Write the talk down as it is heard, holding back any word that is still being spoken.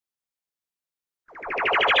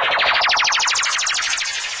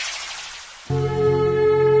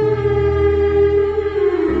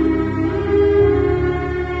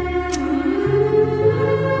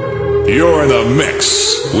You're in the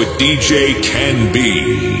mix with DJ Kenb.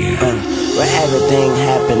 Where everything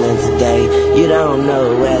happening today, you don't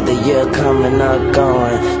know whether you're coming or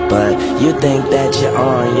going, but you think that you're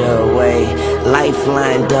on your way. Life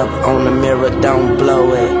lined up on the mirror, don't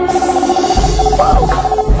blow it.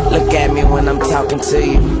 Whoa. Look at me when I'm talking to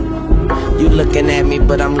you. You looking at me,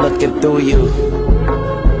 but I'm looking through you.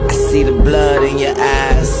 I see the blood in your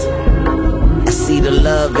eyes, I see the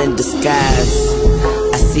love in disguise,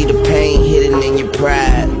 I see the pain hidden in your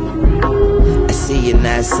pride, I see you're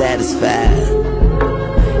not satisfied,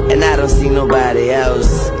 and I don't see nobody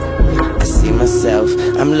else, I see myself.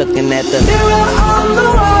 I'm looking at the mirror on the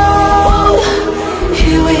wall.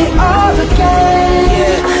 Here we are again,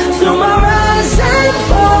 yeah. Through my rise and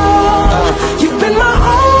fall, you've been my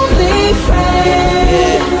only friend,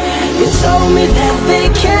 yeah. You told me that they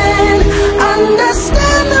can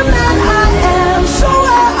understand the man I am. So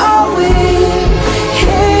why are we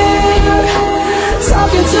here,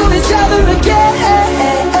 talking to each other again?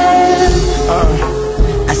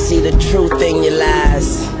 I see the truth in your lies,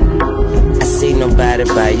 I see nobody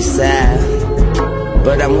by your side,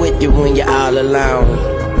 but I'm with you when you're all alone,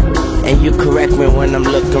 and you correct me when I'm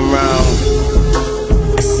looking wrong.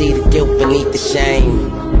 I see the guilt beneath the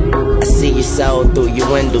shame, I see your soul through your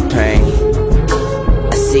window pane,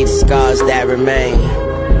 I see the scars that remain,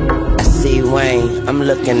 I see Wayne. I'm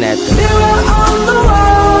looking at the mirror on the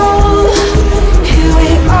wall. Here we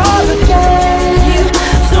are again,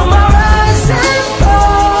 through my rise and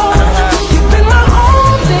fall, you've been my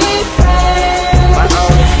only friend, my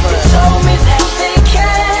only friend. You told me that they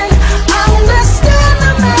can understand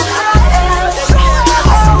the man I am. So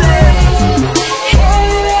are we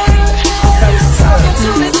here, talking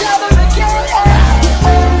to each other again?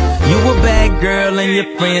 You a bad girl and your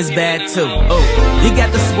friends bad too. Oh, you got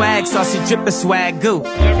the swag, saucy drippin' swag goo.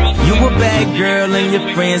 You a bad girl and your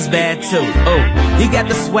friends bad too. Oh, you got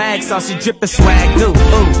the swag, saucy drippin' swag goo.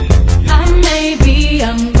 Oh, I may be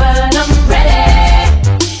young, but I'm ready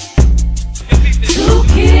to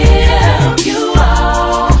give you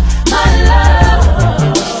all my love.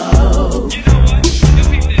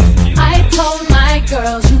 I told my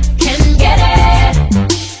girls you can get it,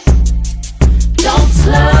 don't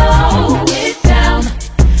slow it down,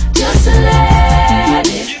 just let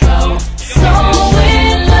it go. So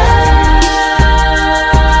in love,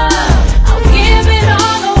 I'll give it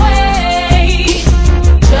all away,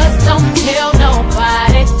 just don't tell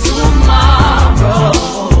nobody tomorrow.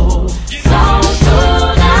 So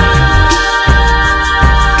tonight,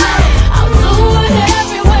 I'll do it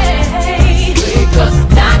every way, because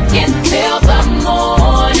I can tell the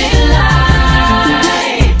morning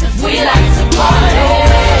light, 'cause we like to party.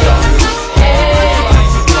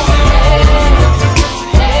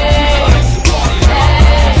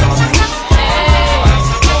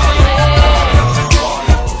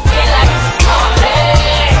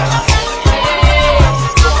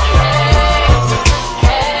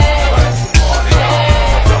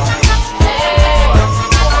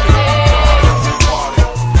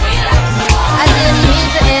 I didn't mean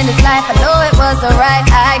to end this life, I know it was alright.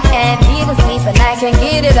 I can't even sleep and I can't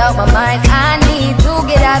get it out my mind. I need to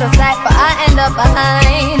get out of sight, but I end up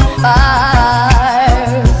behind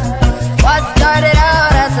bars. What started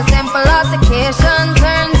out as a simple altercation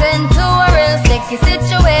turns into a real sticky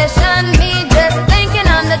situation. Me just thinking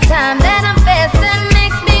on the time that I'm facing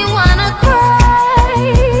makes me wanna cry,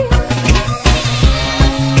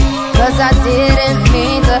 'cause I didn't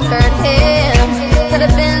mean to hurt him. Could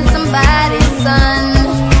have been somebody's son,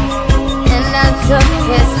 and I took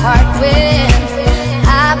his heart with.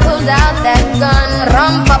 I pulled out that gun,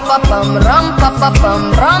 rum pa pa bum, rum pa pa bum,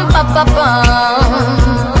 rum pa pa bum.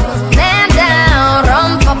 Man down,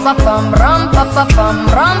 rum pa pa bum, rum pa pa bum,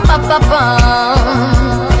 rum pa pa bum.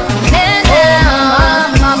 Man down,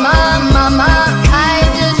 mama, mama, I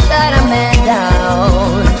just shot a man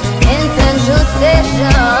down in Central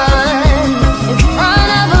Station in front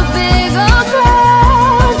of a big old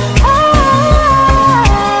crowd.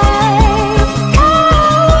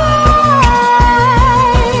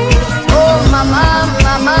 Oh, mama,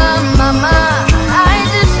 mama, mama, I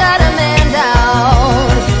just shot a man down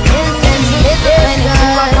in Central Station.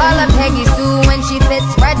 I call her Peggy Sue when she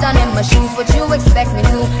fits right down in my shoes. What you expect me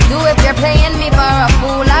to do if you're playing me for a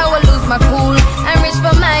fool? I will lose my cool and reach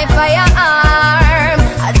for my firearm.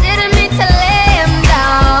 I didn't mean to lay him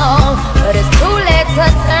down, but it's too late to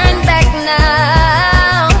turn back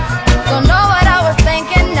now. Don't know what I was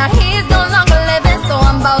thinking, now he's no longer living, so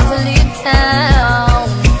I'm about to leave town.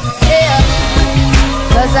 Yeah,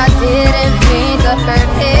 'cause I didn't mean to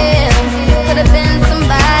hurt him. Could have been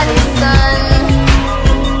somebody's son,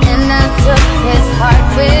 and I took his heart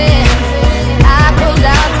with.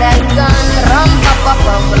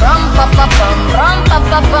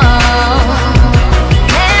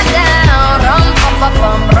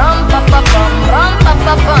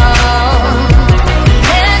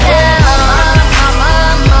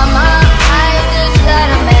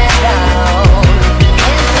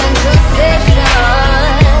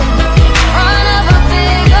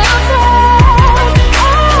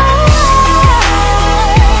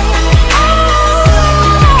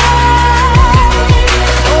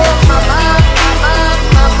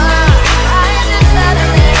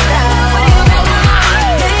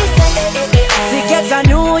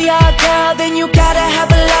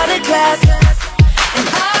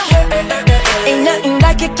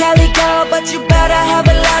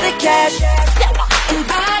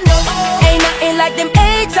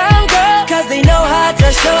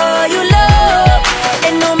 gotta show you love.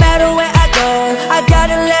 And no matter where I go, I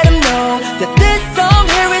gotta let them know that this song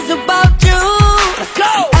here is about you. Let's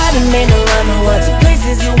go! I done been around the world to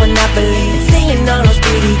places you would not believe. Seeing all those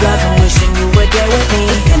pretty girls and wishing you were there with me.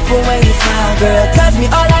 The simple way you smile, girl, tells me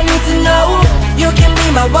all I need to know. You can be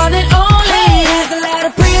my one and only. There's a lot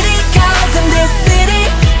of pretty girls in this city.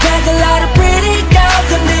 There's a lot of pretty girls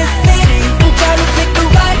in this city. I'm trying to pick the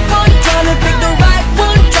right one, trying to pick the right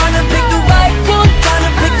one, trying to pick the right one, trying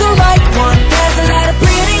to pick the right one. There's a lot of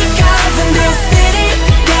pretty girls in this city.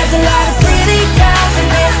 There's a lot of pretty girls in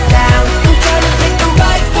this town. I'm trying to pick the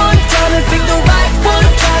right one, trying to pick the right one,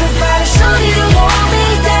 trying to find a shorty to hold me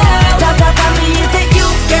down. Tell me, is it you,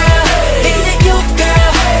 girl? Is it you, girl?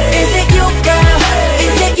 Is it you, girl?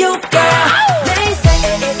 Is it you, girl? They say,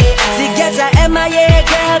 to get your MIA,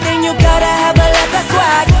 girl, then you gotta have a lot of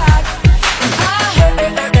swag.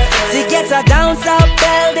 To get a down south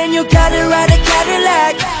belle, then you gotta ride a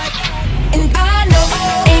Cadillac. And I know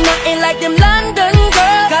ain't nothing like them London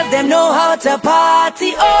girls, cause them know how to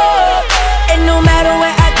party, oh. And no matter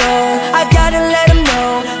where I go, I gotta let them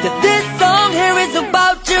know that this song here is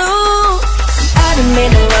about you. I done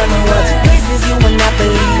been around the world to places you would not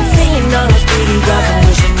believe. Seeing all those pretty girls and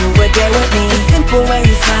wishing you were there with me. The simple way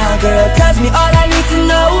you smile, girl, tells me all I need to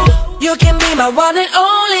know. You can be my one and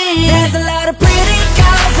only. There's a lot of pretty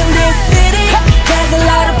girls in this city. There's a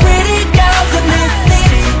lot of pretty girls in this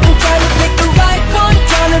city. I'm trying to pick the right one,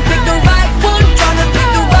 trying to pick the right one, trying to pick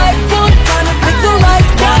the right one, trying to pick the right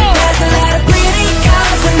one. There's a lot of pretty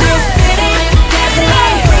girls in this city. There's a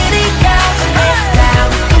lot of pretty girls in this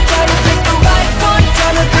town. I'm trying to pick the right one,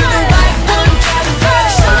 trying to pick the right one, trying to find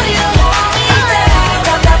a shorty to hold me down.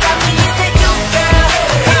 Tell me, is it you, girl?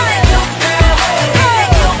 Is it you, girl? Is it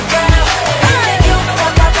you, girl? Is it you?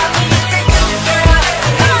 Tell me, is it you, girl?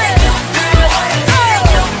 Is it you, girl? Is it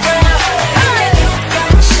you, girl? Is it you,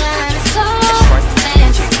 girl? Shine so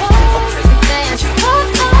fancy, fancy,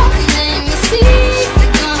 and then you see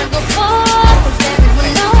you're gonna go far, 'cause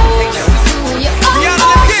everyone knows who you are.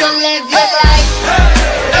 So live your life.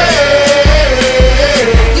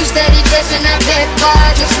 You steady dressing that big bar,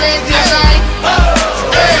 just live your life.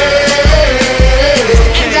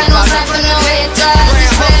 Ain't got no time for no haters,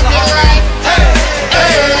 just live your life.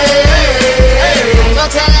 Go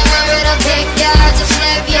tell them where it'll take ya, just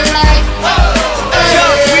live your life.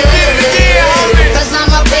 Cause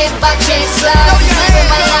I'm a big buck chaser, just living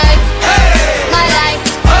my life. My life,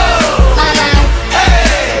 my life,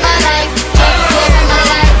 my life, just living my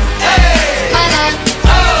life. My life,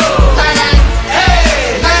 my life,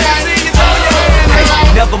 my life, just living my life.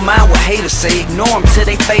 Never mind what haters say, ignore them till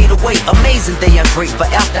they fade away. Amazing they are great, but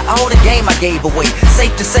after all the game I gave away.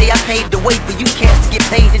 Safe to say I paved the way for you cats to get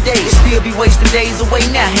paid today. Still be wasting days away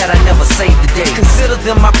now had I never saved the day. Consider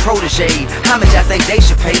them my protege, how much I think they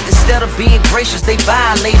should pay. Instead of being gracious, they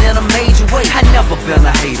violate in a major way. I never been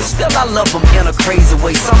a hater, still I love them in a crazy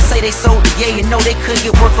way. Some say they sold the yay and know they could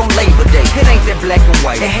get work on Labor Day. It ain't that black and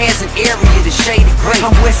white, it has an area that's shaded gray.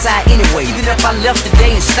 I'm west side anyway, even if I left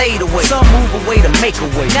today and stayed away. Some move away to make a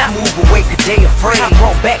way, not move away cause they afraid. I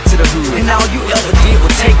brought back to the hood, and all you ever did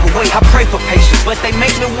was take away. I pray for patience, but they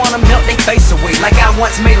make me wanna melt they face away. Like I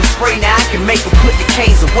once made them spray, now I can make them put the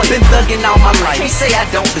K's away. Been thugging all my life, can't say I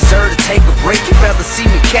don't deserve to take a break. You'd rather see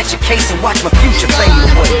me catch a case and watch my future fade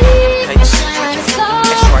away. That's right.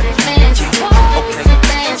 Fancy,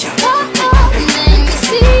 fancy, and then you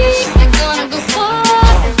see you're gonna go far,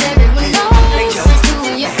 'cause everyone knows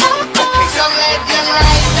who you are. So live your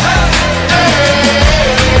life.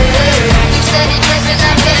 You steady dressing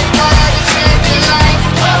that big bar, just live your life.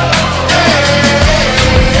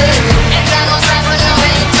 Ain't got no time for no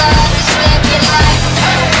haters, just live your life.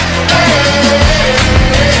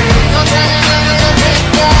 Don't tell them where it'll take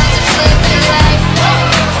ya, just live your life.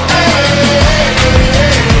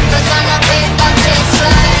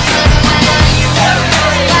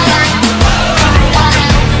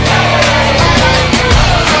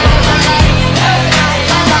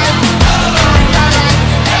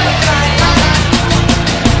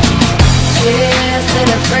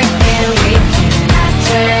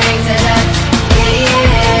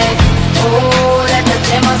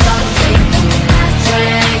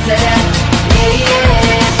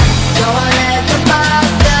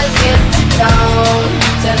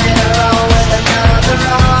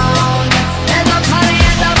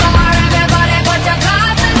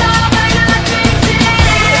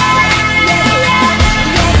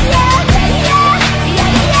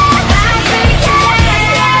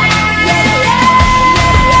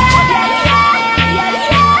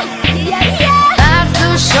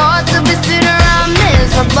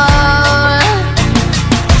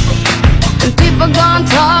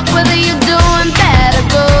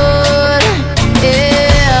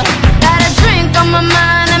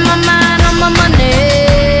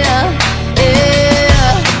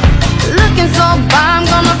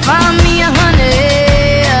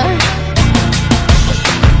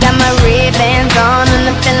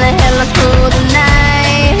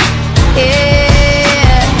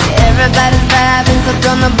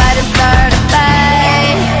 I'm about to start a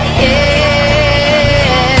fight. Yeah.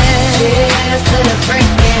 Cheers to the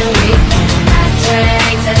freaking weekend. I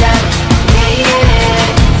drink to that.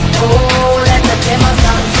 Yeah. Oh, let the demo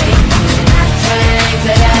song sing. I drink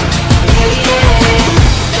to that. Yeah.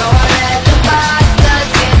 Don't let the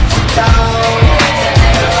bastards get down.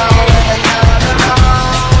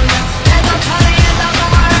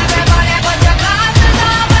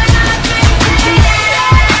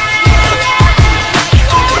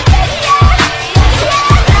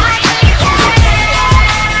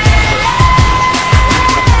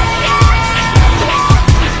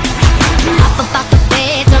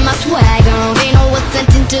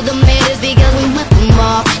 To the matters because we whip them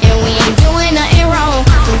off, and we ain't doing nothing wrong.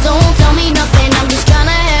 So don't tell me nothing, I'm just trying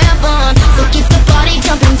to have fun. So keep the party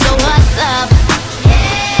jumping, so what's up?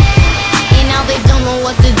 And now they don't know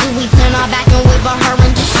what to do. We turn our back and wave at her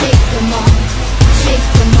and just shake them off. Shake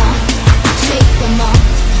them off, shake them off,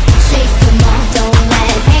 shake them off. Don't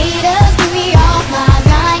let haters get me off my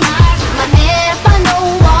grind. Keep my head up, I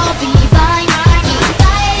know I'll be fine. Keep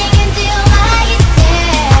fighting until I get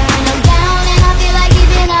there. And I'm down and I feel like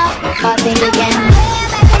giving up. I think again.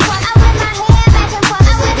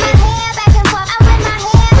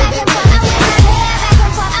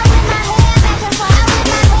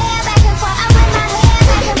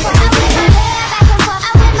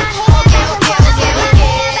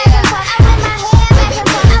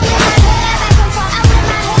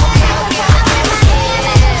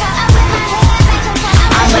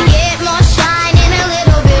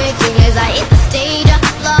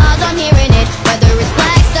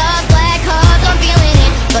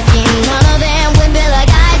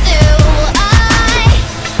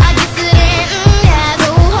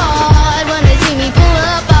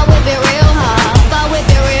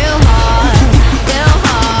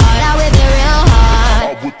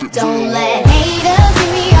 Don't let haters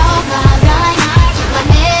get me off my grind. Keep my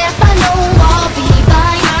head up, I know I'll be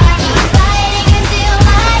fine. Keep fighting until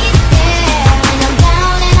I get there. And I'm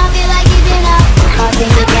down and I feel like giving up. I'll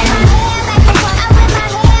think again.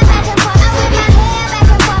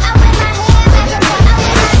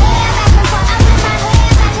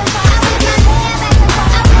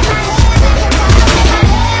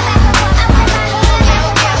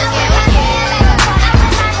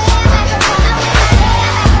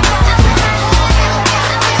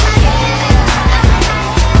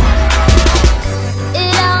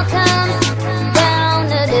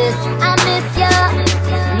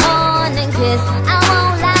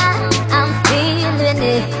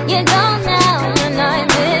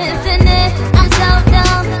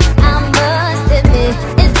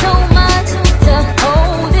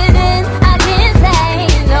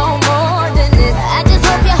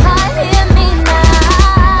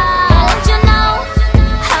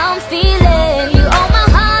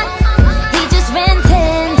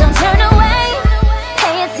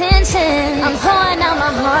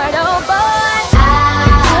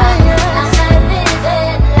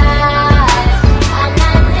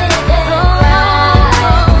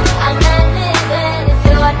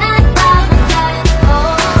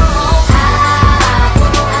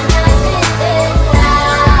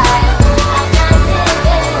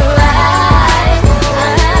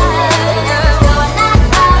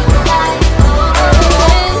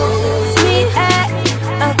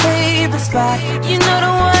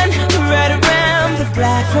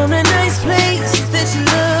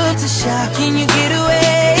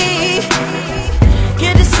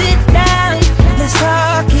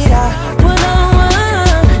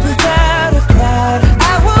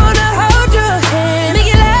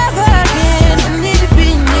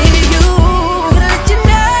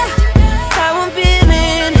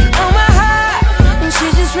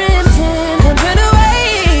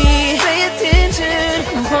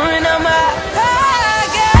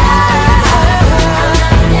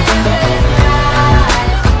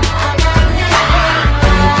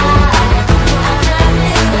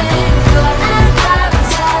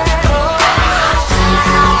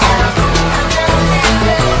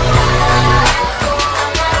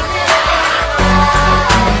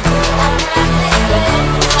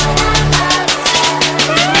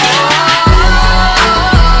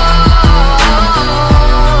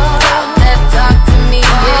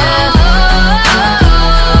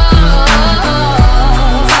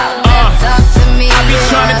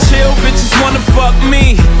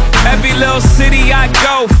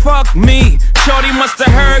 fuck me. Shorty musta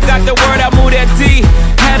heard, got the word, I moved that D.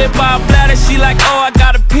 Had it by a bladder, she like, oh, I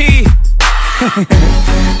gotta pee.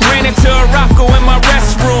 Ran into a rocko in my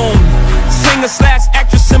restroom.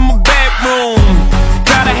 Singer/actress in my bedroom.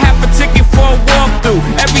 Got a half a ticket for a walkthrough.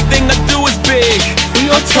 Everything I do is big.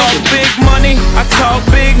 talk big money, I talk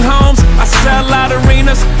big homes, I sell out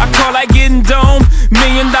arenas, I call that getting dome. $1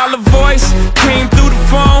 million voice came through the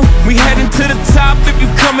phone. We heading to the top, if you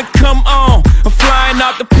come and come on. I'm flying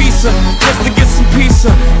out the pizza, just to get some pizza.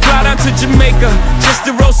 Fly down to Jamaica, just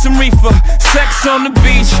to roast some reefer. Sex on the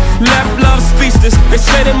beach, left love speechless. They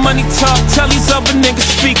say that money talk, tell these other niggas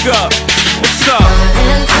speak up. What's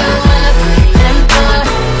up?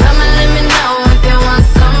 Come and let me know if you want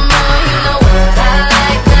some more. You know what I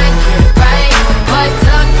like, that get right. Boy,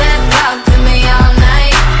 talk that talk to me all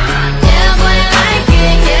night. Yeah, boy, I like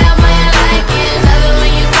it, yeah, boy, I like it. Love it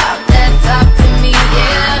when you talk that talk to me,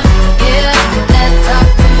 yeah. Yeah, that talk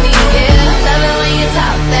to me, yeah. Love it when you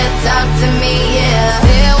talk that talk to me, yeah.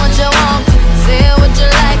 Say what you want, say what you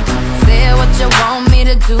like, say what you want me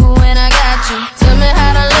to do when I got you. Tell me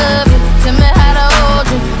how to love you, tell me how to hold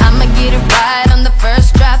you. I'ma get it right on the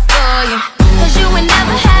first try for you. Cause you ain't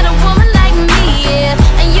never had a woman like me, yeah.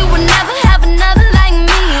 And you will never have another like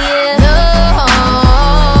me, yeah. No,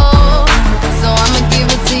 so I'ma give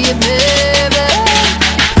it to you, baby.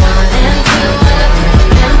 1 and 2 and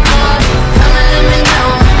 3 and 4. Come and let me know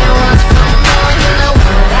if you want some more. You know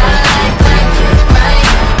what I like it right.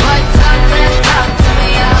 Boy, talk that talk to me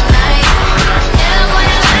all night. Yeah, boy,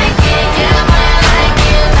 I like it, yeah, boy, I like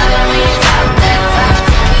it. Love it when you talk that talk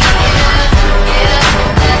to me, yeah. Yeah,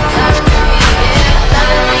 that talk to me, yeah.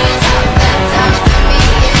 Love it when you talk that talk to me,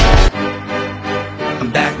 yeah. I'm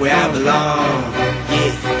back where I belong.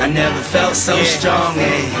 Yeah, I never felt so strong.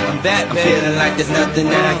 I'm back, I'm feeling like there's nothing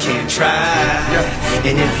I can't try.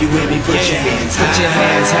 And if you with me, put your hands high. Put your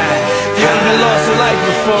hands high. You haven't lost a life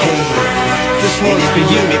before. This And one's if for you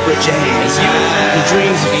you. with me, put your hands high. Your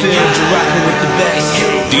dreams are filled, you're rocking with the best.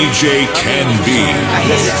 DJ Kenb. I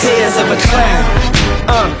hear the tears of a clown.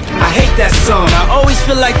 I hate that song. I always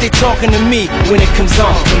feel like they talking to me when it comes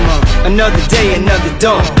on. Another day, another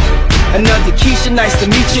dawn. Another Keisha, nice to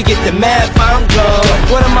meet you. Get the math, I'm gone.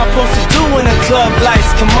 What am I supposed to do when the club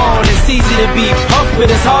lights come on? It's easy to be Puff,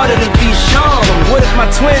 but it's harder to be Sean. What if my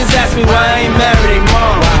twins ask me why I ain't married their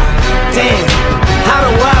mom? Damn, how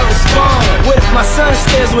do I respond? What if my son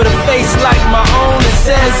stares with a face like my own and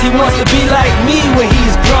says he wants to be like me when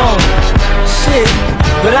he's grown? Shit,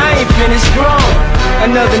 but I ain't finished grown.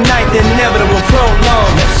 Another night, the inevitable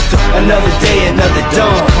prolong. Another day, another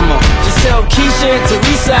dawn. Come on. Just tell Keisha and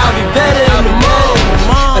Teresa I'll be better in the morning.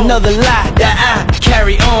 Another lie that I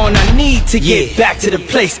carry on. I need to get back to the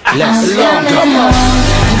place I belong. Come on.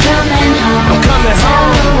 I'm coming home. I'm coming Tell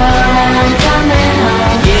home. the world that I'm coming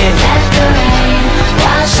home. Yeah. Let the rain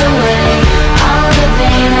wash away all the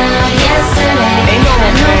pain of yesterday. Ain't no I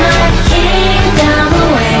know pain. my kingdom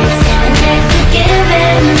awaits, and they've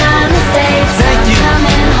forgiven my mistakes. Thank you. I'm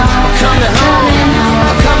coming home. Coming home.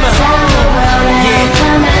 I'm coming Tell home. the world that I'm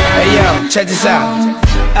coming Hey yo, check this out.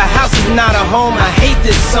 A house is not a home, I hate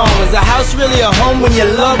this song. Is a house really a home when your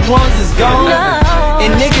loved ones is gone? And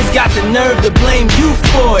niggas got the nerve to blame you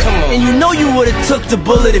for it. And you know you would've took the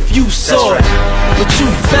bullet if you saw it. But you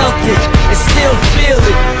felt it and still feel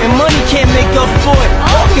it. And money can't make up for it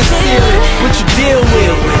or conceal it. But you deal with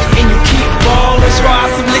it and you keep ballin'. Try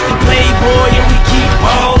some liquor playboy and we keep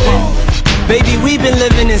ballin'. Baby, we've been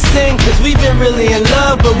living in sin, cause we've been really in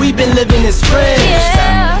love, but we've been living as friends.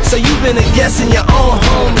 Yeah. So you've been a guest in your own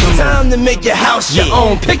home. It's time to make your house your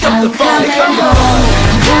own. Pick up the phone and come on.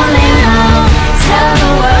 I'm coming home. Tell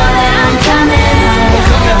the world that I'm coming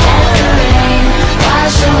home. Let the rain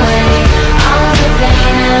wash away all the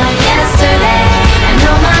pain of yesterday. I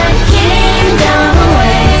know my kingdom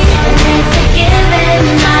awaits, and they've forgiven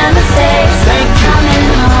my mistakes. Thank you. Coming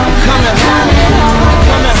home. Coming home. Coming home.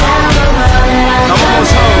 Coming Tell home. the world that I'm I'm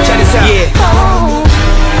almost coming home. Check this out. Yeah. home.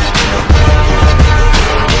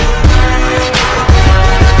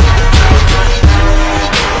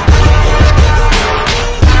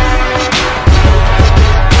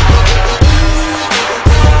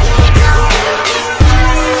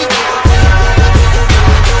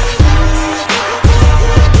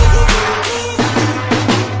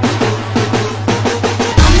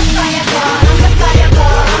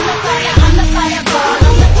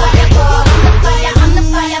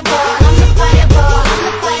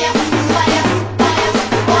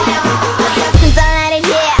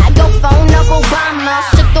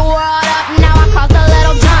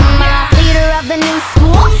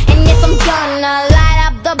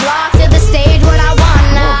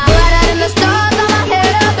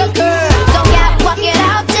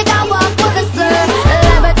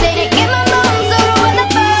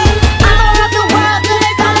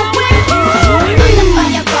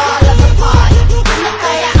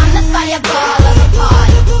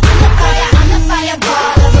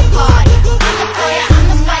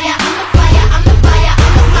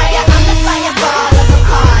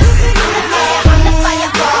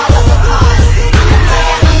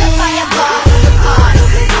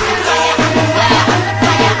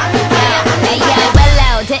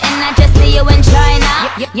 you in China.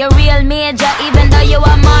 You're real major, even though you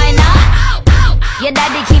a minor. Your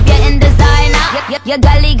daddy keep you in designer. You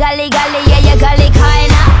gully, yeah, you gully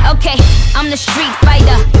kinda. Okay, I'm the street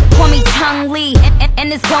fighter. Call me Chung Lee,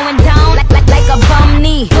 and it's going down like a bum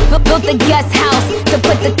knee. Built the guest house to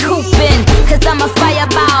put the coop in, cause I'm a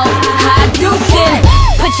fireball. Hadouken,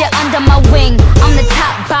 put you under my wing. I'm the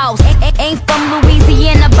top boss. Ain't from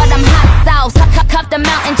Louisiana, but I'm hot sauce. Cuff the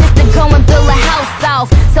mountain just to go and build a house off.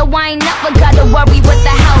 So I ain't never gotta worry what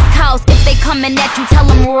the house costs. If they coming at you, tell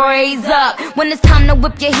them raise up. When it's time to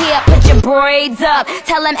whip your hair, put your braids up.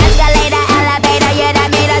 Tell them escalator, elevator, yeah, that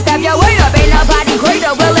made us up your way up. Ain't nobody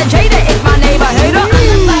greater, Will and Jada is my neighbor hater. I'm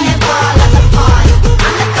the fireball of the party.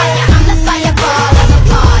 I'm the fire, I'm the fireball of the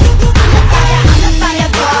party. I'm the fire, I'm the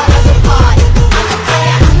fireball of the party. I'm the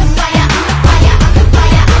fire, I'm the fire, I'm the fire, I'm the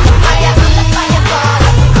fire, I'm the fire, I'm the fireball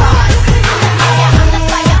of the party. I'm the fire, I'm the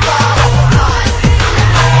fireball of the party. I'm the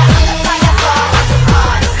fire, I'm the fireball of the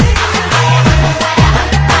party. I'm the fire, I'm the fire, I'm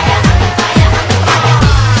the fire, I'm the fire, I'm the fire.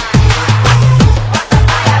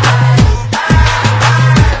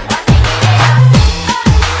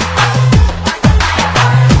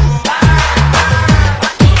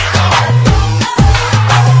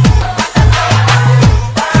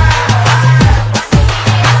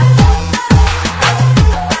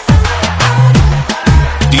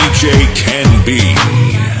 DJ Kenb.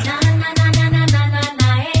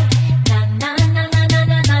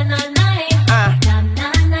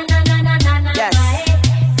 Yes,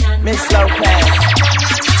 Miss Lopez.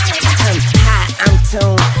 Hi, I'm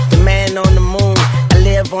Tune, the man on the moon. I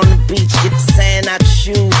live on the beach, get the sand out your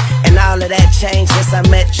shoes, and all of that changed since I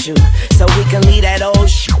met you. So we can leave that old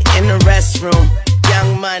shit in the restroom.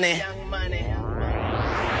 Young Money.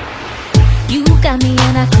 You got me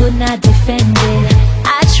and I could not defend it.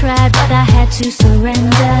 I tried but I had to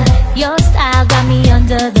surrender. Your style got me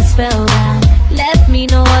under the spellbound. Left me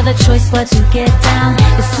no other choice but to get down.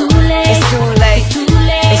 It's too late. It's too late. It's too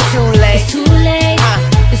late. It's too late. It's too late.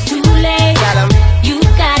 It's too late. Got 'em. You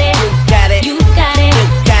got it. You got it. You got it. You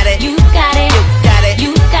got it. You got it. You got it.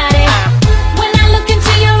 You got it. When I look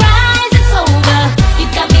into your eyes, it's over. You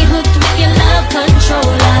got me hooked with your love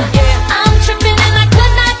controller. I'm tripping and I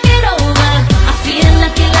could not get over. I feel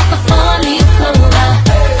lucky like a four-leaf clover.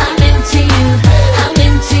 I'm into you. I'm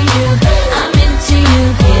into you. I'm into you.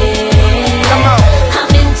 Yeah. Come on.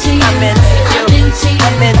 I'm into you. I'm into you. I'm into you.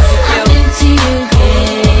 I'm into you. I'm into you.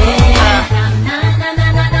 Yeah. Na na na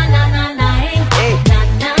na na na na na. Hey.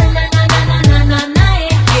 Na na na na na na na na na.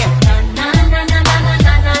 Yeah. Na na na na na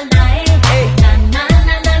na na na. Hey. Na na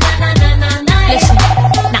na na na na na na. Listen,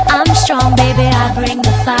 now I'm strong, baby. I bring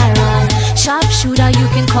the fire on. Sharpshooter, you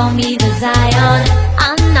can call me the Zion.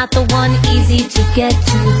 I'm not the one easy to get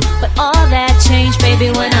to, but all that changed, baby,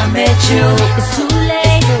 when I met you. It's too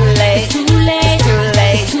late. Too late. It's too late. It's too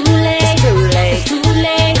late. It's too late. It's too late. It's too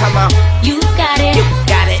late. Come on. You got it. You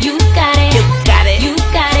got it. You got it. You got it. You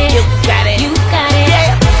got it. You got it. You got it.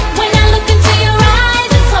 Yeah. When I look into your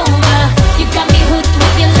eyes, it's over. You got me hooked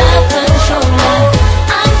with your love controller.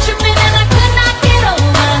 I'm tripping and I could not get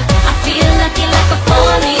over. I feel lucky like a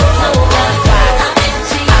four-leaf clover. I'm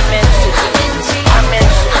into you. I'm into you. I'm into you. I'm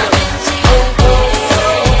into you. I'm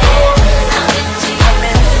into you. I'm into you. I'm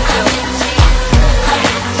into you. I'm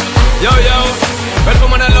into you. Yo, yo, well,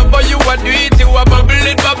 woman, I love how you a do it. You a bubble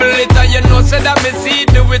it, and you know, say that me see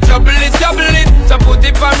it. Do it, trouble it. So put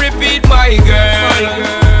it and repeat, my girl.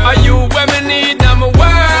 Are you when me need, I'm a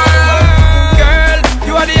world. Girl,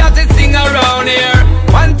 you are the hottest thing around here.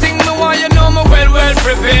 One thing me want, you know me well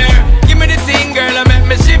prepared. Give me the thing, girl, I make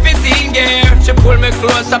me shift it in gear. She pull me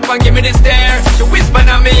close up and give me the stare. She whisper in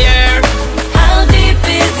my ear. How deep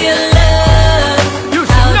is your love? You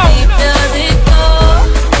should How know. deep does it go?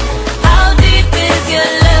 How deep is your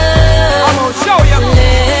love? I'm gonna show you.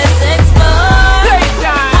 Let's explore.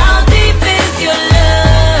 Playtime. How deep is your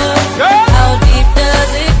love? Girl. How deep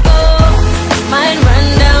does it go? Mine run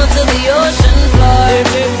down to the ocean floor.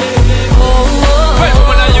 Oh, Well,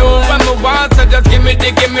 when I you when me want, so just give me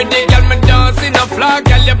the, girl, me dancing a floor,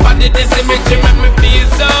 girl, your body this image, you make me feel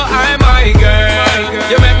so high, my girl.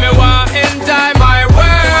 You make me want enter my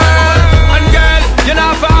world. And girl, you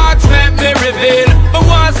know for ask, make me reveal. But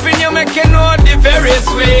once spin you make you know the Ferris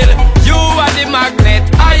wheel. You are the magnet,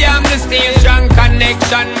 I am the steel. Strong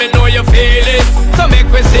connection, me know you feel it. So make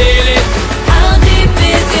we seal it. how deep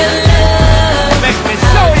is your love? Make me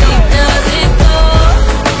How show you. deep does it go?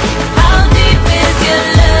 How deep is your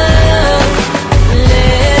love?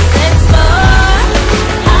 Let's explore.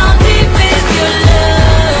 How deep is your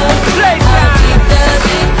love?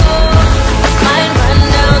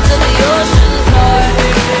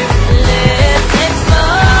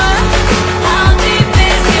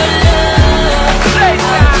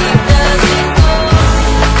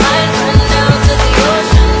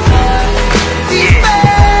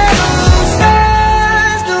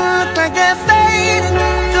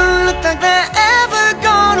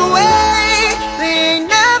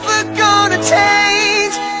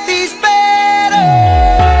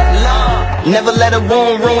 Never let a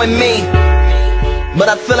wound ruin me,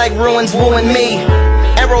 but I feel like ruins wooing me.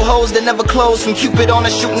 Arrow holes that never close from Cupid on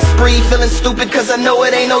a shooting spree. Feeling stupid cause I know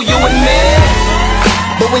it ain't no you and me.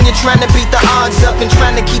 But when you're trying to beat the odds up and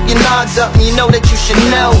trying to keep your nods up, and you know that you should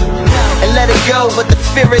know and let it go, but the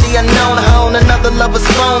fear of the unknown hone another lover's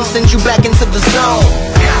phone sends you back into the zone.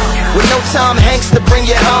 With no Tom Hanks to bring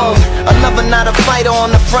you home, a lover not a fighter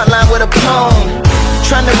on the front line with a poem.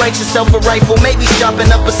 Trying to write yourself a rifle, maybe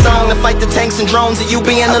sharpen up a song to fight the tanks and drones of you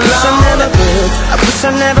being alone. I wish I never would, I wish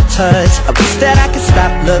I never touched. I wish that I could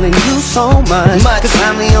stop loving you so much. Cause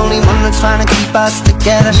I'm the only one that's trying to keep us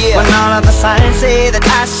together. When all of the signs say that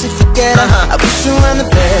I should forget her. I wish you were the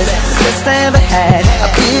best I ever had.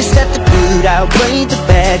 I wish that the good outweighed the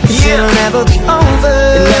bad. Cause it'll never be over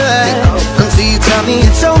until you tell me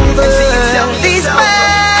it's over. These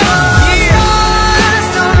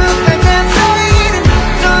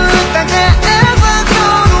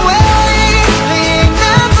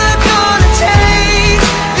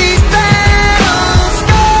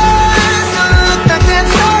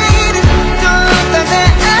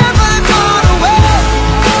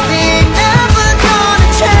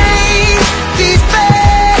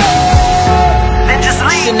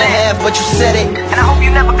but you said it, and I hope you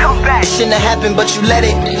never come back. It shouldn't have happened, but you let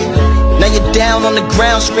it. Now you're down on the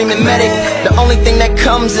ground screaming medic. The only thing that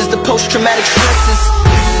comes is the post-traumatic stresses.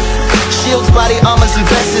 Shields, body armors, and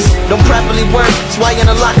vests don't properly work, that's why you're in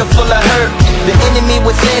a locker full of hurt. The enemy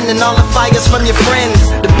within and all the fires from your friends.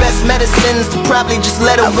 The best medicines to probably just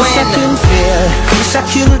let it win. I wish I couldn't feel, wish I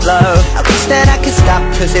couldn't love. I wish that I could stop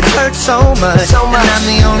cause it hurts so much. And I'm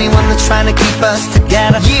the only one that's trying to keep us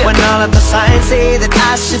together. When all of the signs say that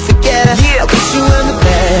I should forget her. I wish you were the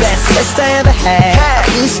best I ever had. I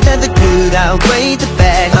wish that the good outweighed the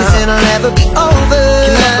bad. Cause it'll never be over.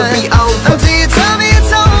 Can never be over until you tell me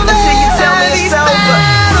it's over. Until you tell me it's over.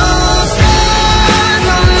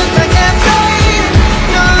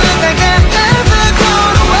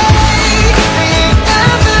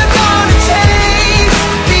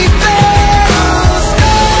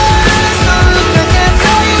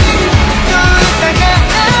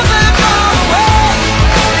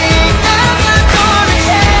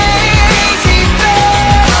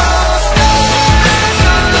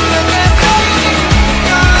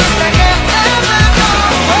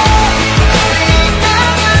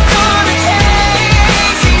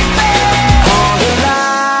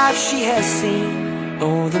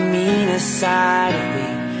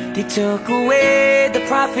 They took away the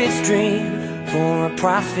prophet's dream for a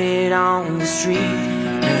prophet on the street.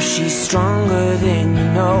 Now she's stronger than you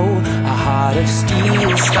know. A heart of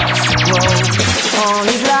steel starts to grow. All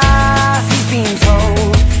his life he's been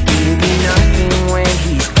told he'll be nothing when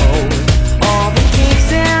he's old. All the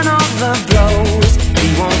kicks and all the blows, he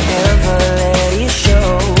won't ever let it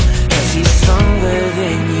show. Cause he's stronger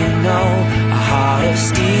than you know. A heart of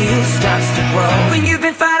steel starts to grow. When you've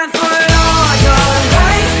been fighting for it all your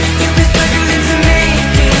life, you've been struggling to make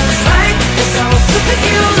things right. It's all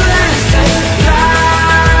superhuman stuff.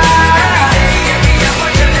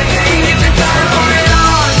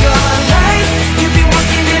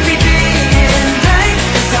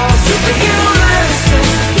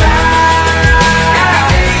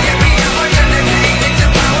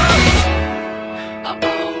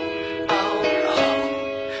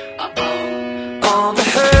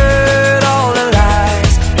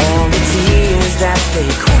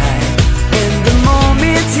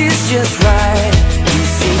 Just right, you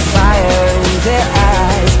see fire in their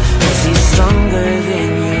eyes. Cause he's stronger than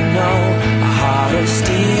you know. A heart of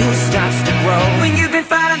steel starts to grow. When you've been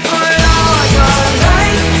fighting for it all your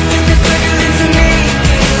life, you've been struggling to make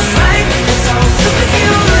things right. It's all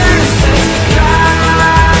superhuman stuff.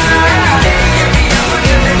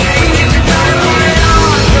 When you've been fighting for it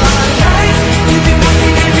all your life, you've been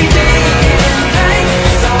working every day and night.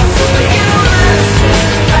 It's all superhuman stuff.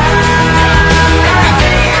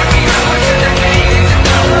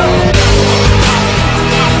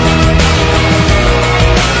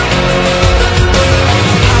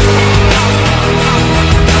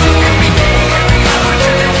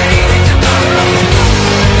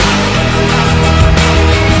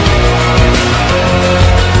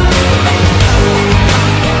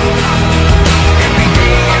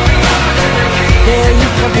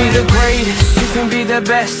 The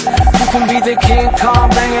best, you can be the King Kong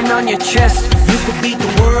banging on your chest. You could beat the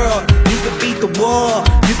world, you could beat the war.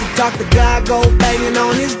 You can talk to God, go banging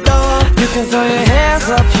on his door. You can throw your hands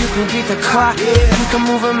up, you can beat the clock. You can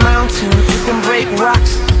move a mountain, you can break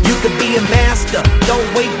rocks. You could be a master, don't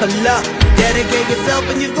wait for luck. Dedicate yourself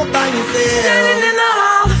and you go find yourself standing in the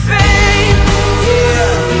Hall of Fame.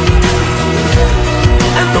 Yeah.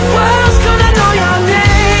 And the world's gonna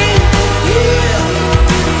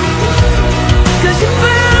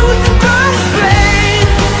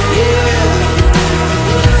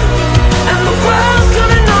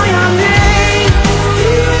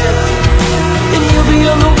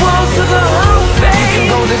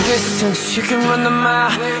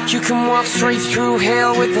straight through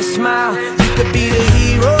hell with a smile. You could be the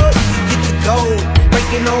hero, you could get the gold.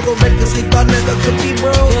 Breaking all the records they thought never could be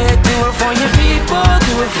broke. Yeah, do it for your people,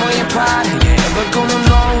 do it for your pride. You never gonna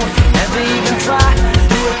know if you never even try.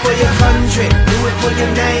 Do it for your country, do it for your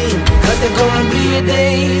name. Cause there's gonna be a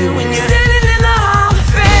day when you're sitting in the Hall of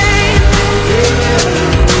Fame. Yeah.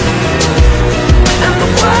 And the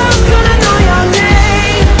world's gonna know your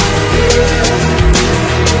name. Yeah.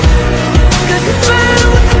 Cause you burn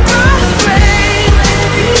with the first flame.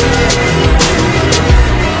 Yeah.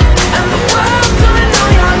 And the world's gonna know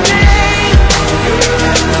your name.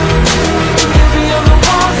 Yeah. You'll be on the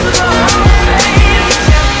walls of the Hall of Fame.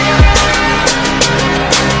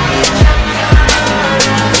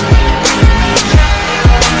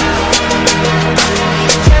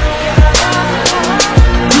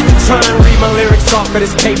 Try and read my lyrics off of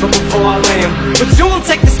this paper before I lay them. But you won't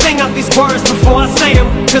take this thing out these words before I say them.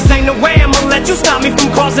 Cause ain't no way I'ma let you stop me from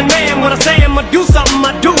causing man. When I say I'ma do something,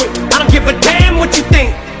 I do it. I don't give a damn what you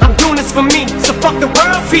think. I'm doing this for me. So fuck the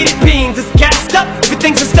world, feed it beans. It's gassed up,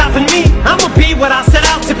 everything's just stopping me. I'ma be what I set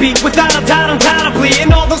out to be, without a doubt, undoubtedly.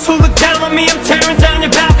 And all those who look down on me, I'm tearing down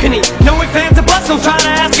your balcony. No ifs, ands, or buts, don't try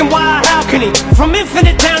to ask him why or how can he. From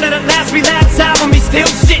Infinite down to the last relapse album, he's still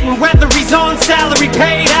shitting. Whether he's on salary,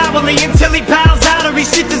 paid hourly, until he bows out or he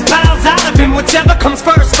shit just bows out of him. Whichever comes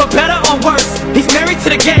first, for better or worse. He's married to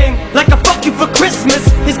the game, like a fuck you for Christmas.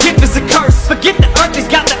 His gift is a curse. Forget the earth, he's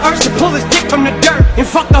got the urge to pull his dick from the dirt and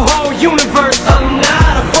fuck the whole universe. I'm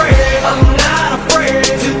not afraid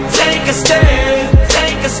to take a stand,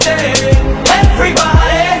 take a stand.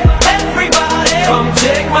 Everybody, come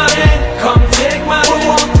take my hand, come take my hand.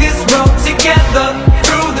 We'll walk this road together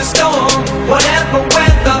through the storm, whatever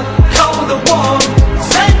weather, cold or warm.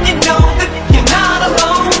 Let you know that you're not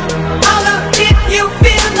alone. Holla if you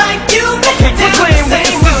feel like you've been down the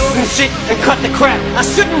same road. And shit and cut the crap. I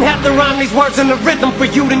shouldn't have to rhyme these words in the rhythm for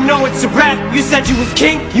you to know it's a rap. You said you was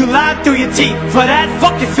king, you lied through your teeth. For that,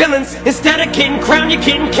 fuck your feelings. Instead of getting crowned, you're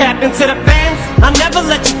getting capped. And to the fans, I never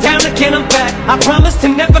let you down again, I'm back. I promise to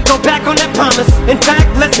never go back on that promise. In fact,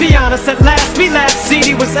 let's be honest, at last we laughed.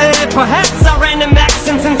 CD was aired, perhaps I ran them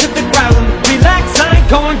accents into the ground. Relax, I ain't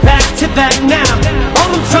going back to that now. All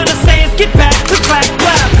I'm trying to say is get back to black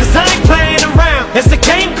cloud. Cause I ain't playing around. It's a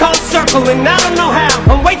game called Circle and I don't know how.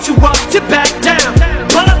 I'm way too up to back down.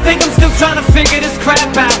 But I think I'm still trying to figure this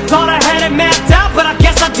crap out. Thought I had it mapped out, but I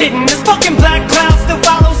guess I didn't. This fucking black cloud still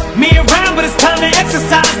follows me around, but it's time to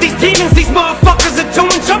exercise these demons. These motherfuckers are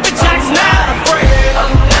doing jumping jacks now.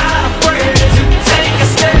 I'm not afraid to take a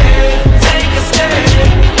stand, take a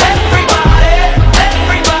stand. Everybody,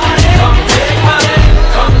 come take my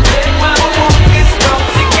hand, come take my hand. We'll walk this road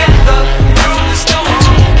together through the storm,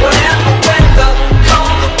 whatever weather,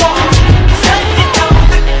 cold or warm. Let you know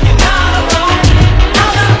that you're not alone.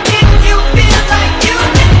 Holla if you feel like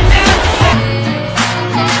you've been down the same.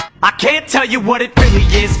 I can't tell you what it really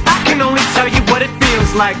is. I can only tell you what it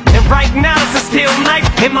feels like. And right now it's a steel knife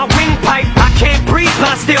in my windpipe. I can't breathe, but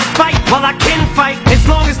I still fight. Well, I can fight as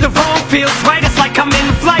long as the wrong feels right. It's like I'm in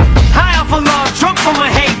flight, high off of love, drunk from my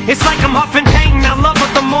hate. It's like I'm huffing pain. I love her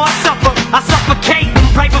the more I suffer. I suffocate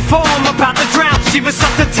right before I'm about to drown. She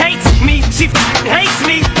resuscitates me. She hates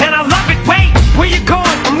me, and I love it. Wait, where you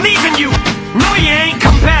going? I'm leaving you. No, you ain't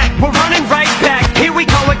come back. We're running right back. Here we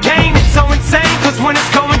go again. It's so insane, cause when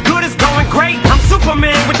it's going good, it's going great. I'm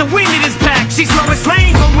Superman with the wind at his back. She's Lois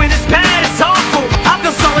Lane, but when it's bad, it's awful. I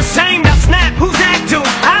feel so ashamed. Now snap, who's that dude?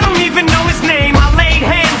 I don't even know his name. I laid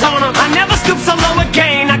hands on him. I never stoop so low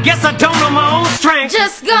again. I guess I don't know my own strength.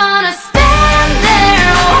 Just gonna stand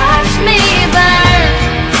there and watch me burn.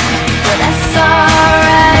 But that's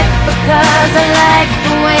alright, because I like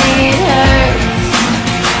the way it hurts.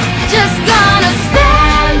 Just gonna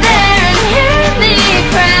stand there and hear me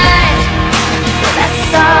cry. But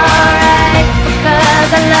that's alright,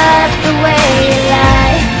 because I love the way you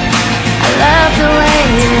lie. I love the way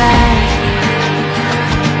you lie.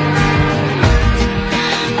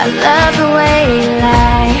 I love the way you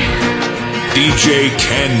lie. DJ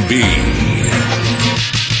Kenb.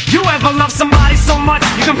 You ever love somebody so much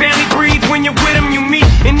you can barely breathe when you're with them? You meet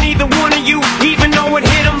and neither one of you even know it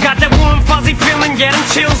hit them. Got that warm fuzzy feeling, yeah, them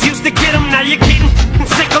chills used to get them. Now you're getting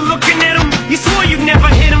sick of looking at them. You swore you'd never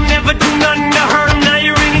hit them, never do nothing to hurt them. Now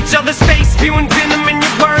you're in each other's face, spewing venom in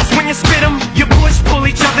your words when you spit them. You push, pull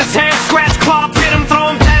each other's hair, scratch, claw, pit them,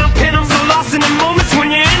 throw them down, pin them. So lost in the moments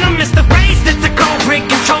when you're in them, it's the race that the gold rig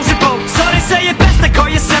controls your boat. So they say it best to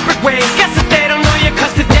go your separate ways. Guess that they don't know you,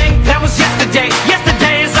 cause today, that was yesterday.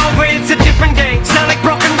 Yesterday is over, it's a different day. Sound like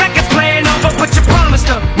broken records playing over, but you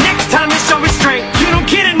promised her next time you show restraint, you don't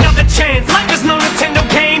get another chance. Life is no Nintendo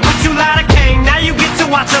game, but you lied again. Now you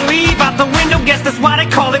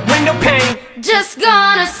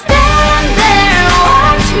gonna stand there and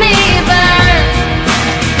watch me burn.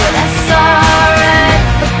 But that's alright,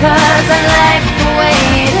 because I like the way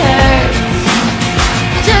it hurts.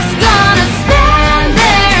 Just gonna stand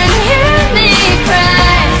there and hear me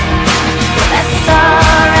cry. But that's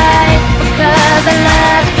alright, because I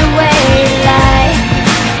love the way you lie.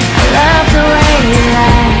 I love the way you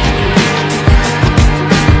lie.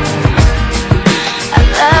 I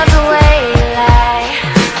love the way you lie.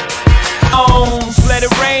 Let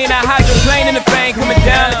it rain, I hydroplane in the bank, coming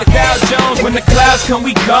down like a Dow Jones. When the clouds come,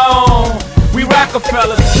 we gone. We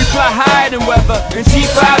Rockefellers, we fly higher than weather, and cheap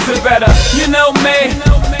vibes are better. You know me,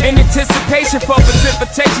 in anticipation for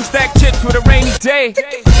precipitation, stack chips with a rainy day.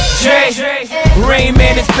 Jay, Rain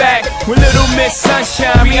Man is back with Little Miss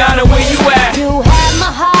Sunshine. Rihanna, where you at? You have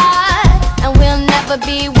my heart, and we'll never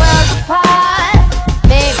be worlds apart.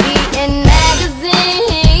 Maybe in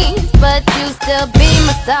magazines, but you still be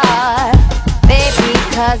my star. Baby,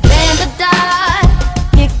 'cause in the dark,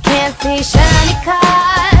 you can't see shiny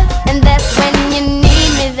cars, and that's when you need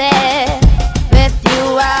me there. With you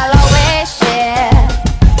I'll always share.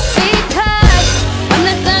 Because when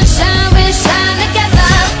the sunshine we shine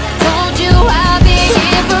together. Told you I'll be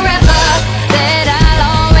here forever. Said I'll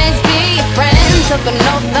always be your friend. Took an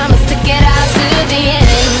oath I'ma stick it out to the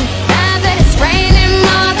end. Now that it's raining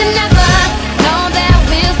more than ever, know that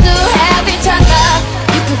we'll still have each other.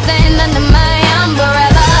 You can stand under my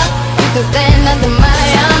umbrella. You can stand under my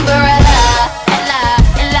umbrella. Ella,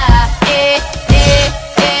 Ella,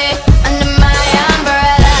 under my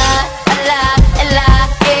umbrella. Ella, Ella,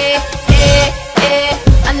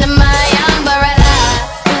 under my umbrella.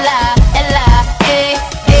 Ella, Ella,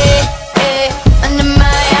 under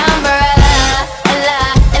my umbrella. Ella,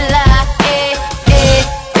 Ella,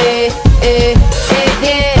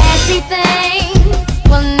 everything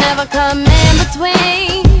will never come in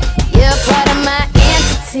between. You're part of my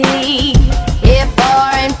entity, here for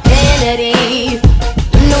infinity.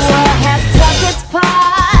 When the world has took its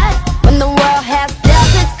part, when the world has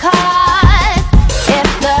dealt its cards, if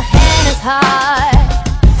the hand is hard,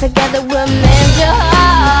 together we'll mend your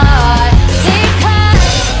heart. Because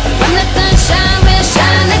when the sunshine will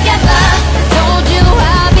shine together. Told you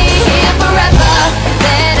I'll be here forever.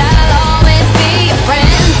 Said I'll always be your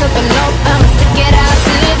friend. Took an oath I'ma stick it out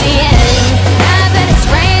to the end. Now that it's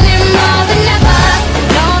raining more than ever,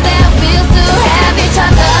 know that we'll still have each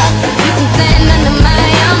other. You can stand under my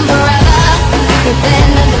umbrella. You can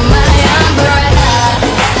stand under my umbrella.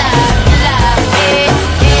 Ella, Ella,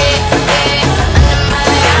 under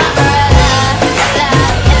my umbrella.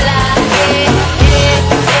 Ella, Ella,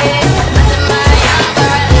 under my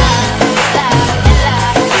umbrella. Ella, Ella,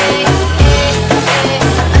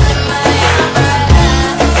 under my umbrella.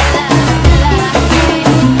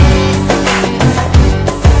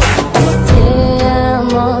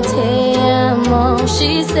 Te amo,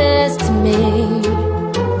 she says to me.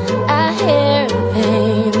 I hear the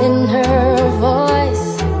pain in her voice.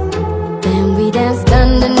 Then we danced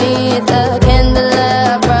underneath the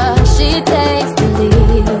candelabra. She takes the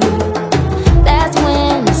lead. That's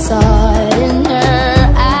when I saw it in her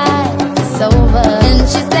eyes. It's over. And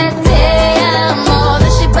she said, Te amo.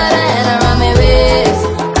 Then she put her hand around my waist.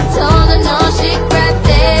 I told her no, she cried,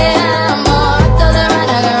 Te amo. I told her I'm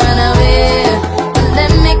not gonna run away. But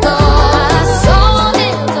let me go. I sold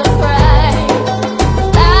it to pride.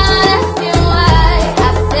 Without asking why, I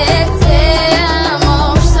said, Te amo.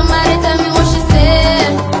 Somebody tell me what she said.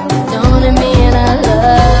 Don't it mean I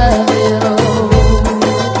love you?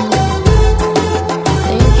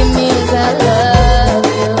 Think it means I love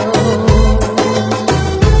you.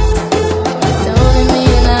 Don't it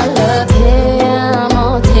mean I love you?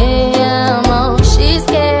 Te amo, she's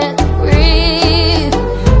scared to breathe.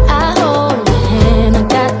 I hold her hand, I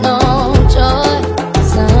got no choice.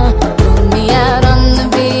 Throw me out on the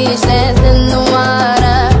beach, dance in the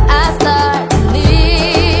water. I start to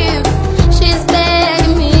leave. She's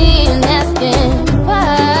begging me and asking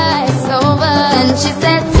why it's over. And she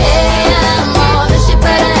said, Te amo. Then she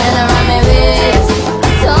put her hand around my waist.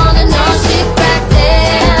 I told her no, she cried, Te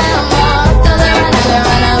amo. Told her I'm not gonna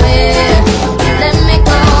run away. Let me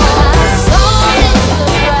go. I sold it to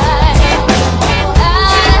pride.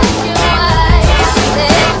 Without asking why, I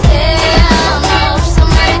said, Te amo.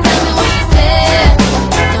 Somebody tell me what she said.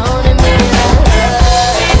 Don't it mean I love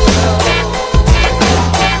you?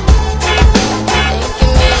 Think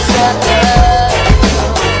it means I love you.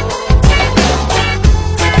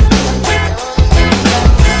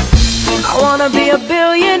 I wanna be a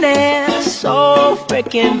billionaire, so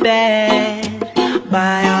freaking bad.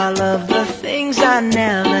 Buy all of the things I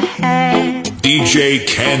never had. DJ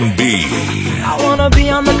Kenb. I wanna be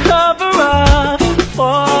on the cover of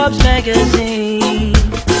magazine,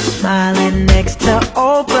 smiling next to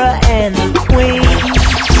Oprah and the Queen.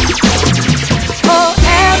 Oh,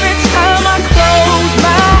 every time I close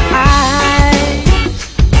my eyes,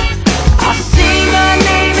 I see my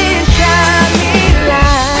name in shining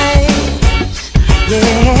lights.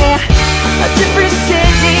 Yeah, a different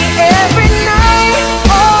city every night.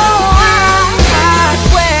 Oh, I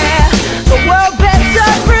swear the world better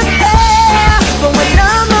prepare for when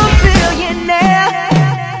I'm a billionaire.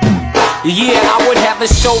 Yeah, I would have a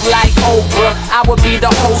show like Oprah. I would be the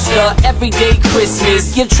host of Everyday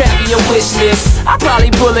Christmas. Give Travi a wish list. I'd probably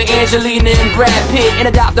pull a Angelina and Brad Pitt and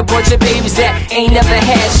adopt a bunch of babies that ain't never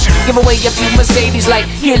had shit. Give away a few Mercedes like,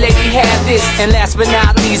 here lady, have this. And last but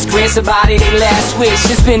not least, grant somebody their last wish.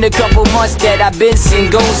 It's been a couple months that I've been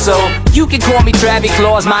single, so you can call me Travi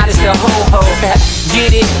Claus minus the ho-ho.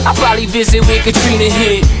 Get it? I'll probably visit where Katrina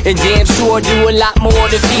hit, and damn sure do a lot more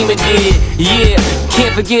than FEMA did. Yeah,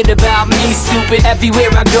 can't forget about me, stupid. Everywhere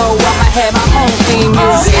I go, I'ma have my own theme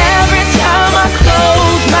music. Oh, every time I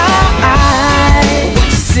close my eyes, what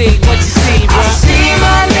you see, bro? I see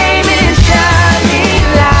my name in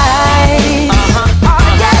shining lights. Oh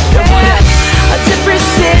yeah, yeah. A different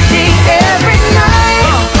city every night.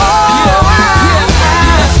 Oh, I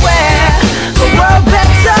swear the world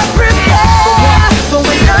better prepare for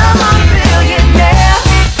when I'm a billionaire.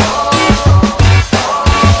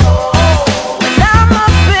 When I'm a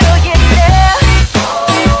billionaire.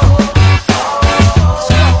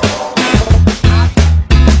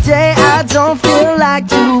 Today I don't feel like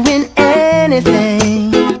doing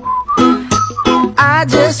anything. I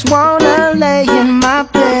just wanna lay in my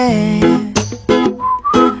bed.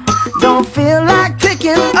 Don't feel like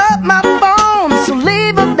picking up my phone, so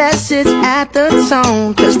leave a message at the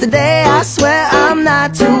tone. Cause today I swear I'm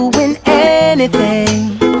not doing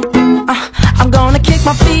anything. I'm gonna kick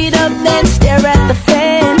my feet up, then stare at the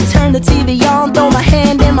fan. Turn the TV on, throw my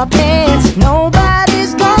hand in my pants.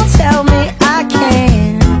 Nobody's gonna tell me I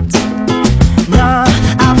can't. Nah,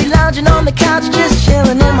 I'll be lounging on the couch, just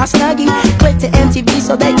chilling in my Snuggie. Click to MTV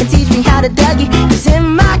so they can teach me how to Dougie. Cause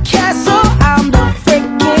in my castle, I'm the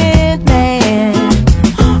freaking man.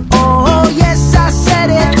 Oh yes, I said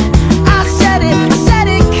it, I said it, I said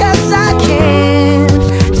it cause I can.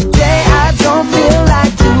 Today I don't feel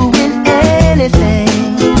like doing anything.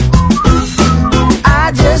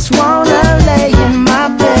 I just wanna lay in my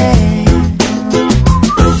bed.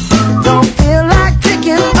 Don't feel like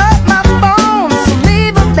picking up my phone, so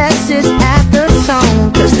leave a message at the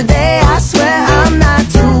tone. Cause today I swear I'm not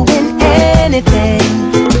doing anything.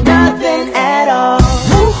 Nothing at all.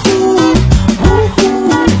 Woo-hoo, woo-hoo,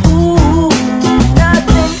 woo.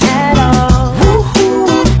 Nothing at all. Woo-hoo,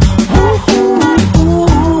 woo-hoo,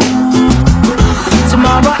 woo.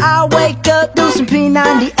 Tomorrow I'll wake up, do some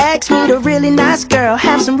P90X, meet a really nice girl,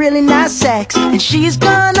 have some really nice sex, and she's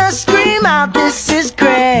gonna scream out, this is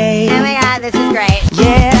great. Oh my god, this is great.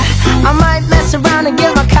 Yeah, I might mess around and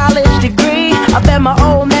get my college degree. I bet my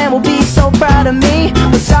old man will be so proud of me.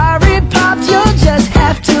 But sorry, Pops, you'll just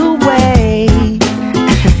have to wait.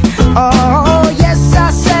 Oh, yes,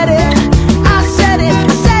 I said it, I said it,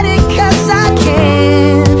 I said it cause I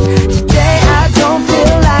can. Today I don't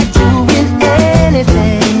feel like doing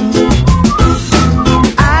anything.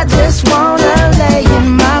 I just wanna lay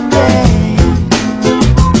in my bed.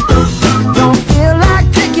 Don't feel like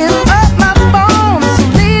picking up my phone, so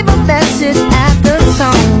leave a message at the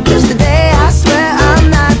tone. Cause today I swear I'm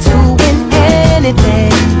not doing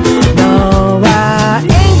anything. No, I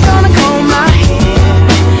ain't gonna call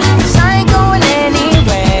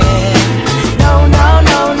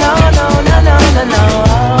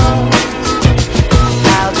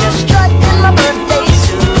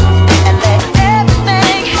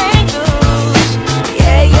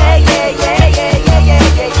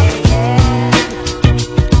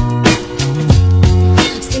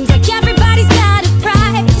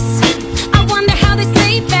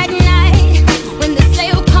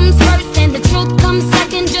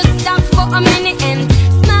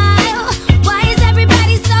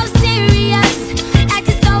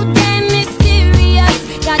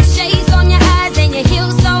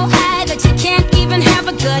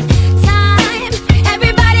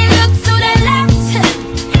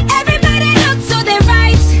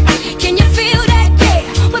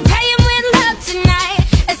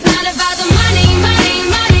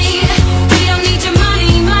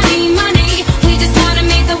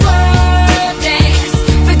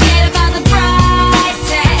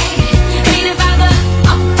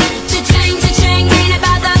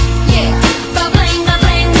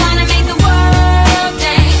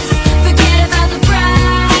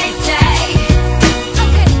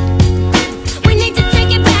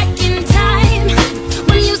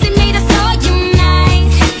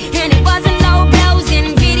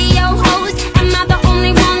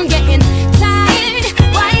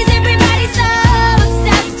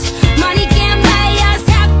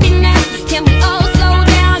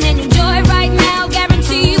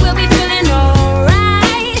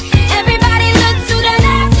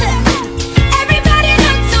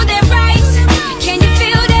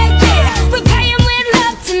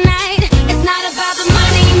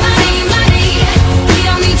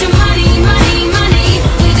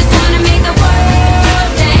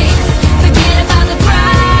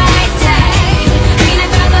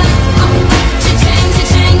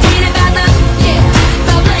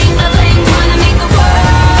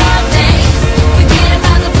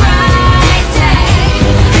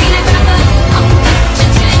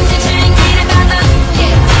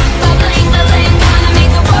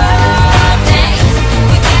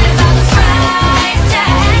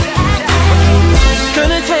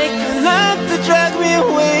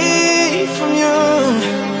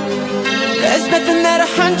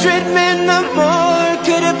 100 men or more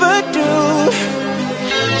could ever do.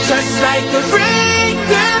 Just like the rain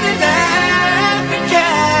down in Africa.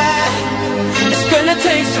 It's gonna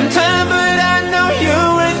take some time, but I know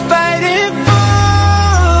you're worth fighting for.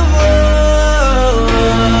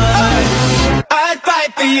 I'd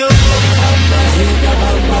fight for you.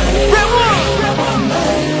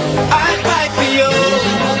 I'd fight for you.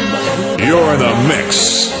 You're in the mix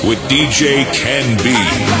with DJ Kenb.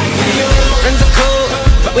 Friends are cool,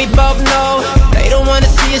 but we both know they don't wanna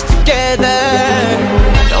see us together.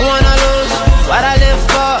 Don't wanna lose what I live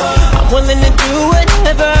for. I'm willing to do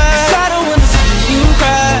whatever. I don't wanna see you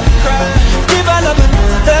cry. Give our love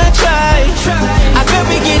another try. I bet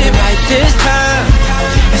we get it right this time,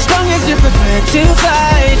 as long as you're prepared to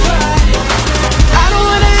fight. I don't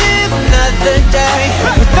wanna live another day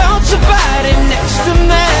without your body next to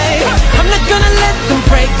me. I'm not gonna let them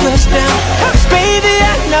break us down, 'cause baby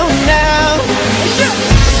I know now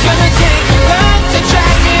it's gonna take a lot to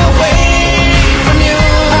drag me away from you.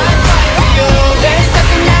 There's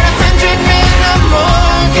nothing that 100 men or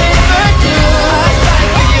more can ever do.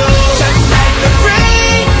 Just like the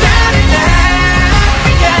rain down in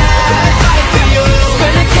Africa. It's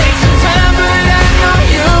gonna take some time, but I know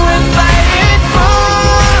you will fight it for.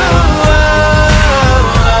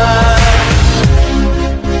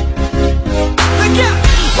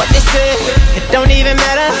 What they say, it don't even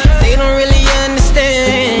matter. They don't really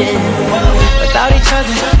understand. Without each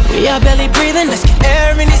other, we are barely breathing. Let's get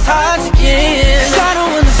air in these hearts again. 'Cause I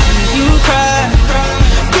don't wanna see you cry.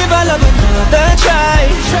 Give our love another try.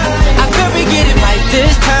 I bet we get it right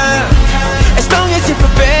this time, as long as you're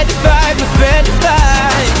prepared to fight, prepared to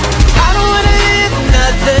fight. I don't wanna live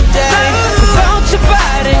another day without your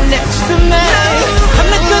body next to me. I'm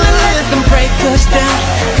not gonna let them break us down,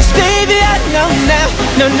 'cause baby I know now,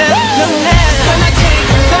 no now, no now. It's gonna take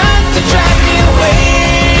a lot to drive me away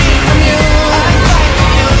from you.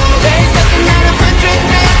 There's nothing that 100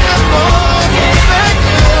 men or more can ever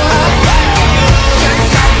do. Just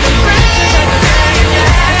like the rain.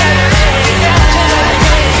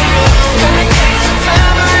 It's gonna take some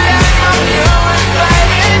time, but I know you're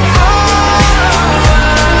fighting for.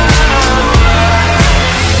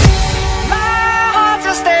 My heart's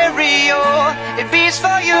a stereo, it beats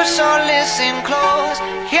for you, so listen close.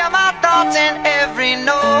 Hear my thoughts in every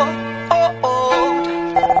note. Oh, oh.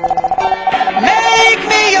 Make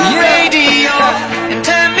me your radio and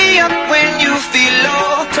turn me up when you feel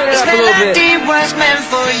low. This melody was meant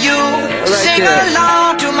for you, so sing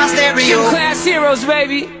along to my stereo. Class heroes,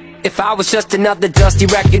 baby. If I was just another dusty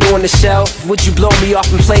record on the shelf, would you blow me off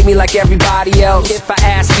and play me like everybody else? If I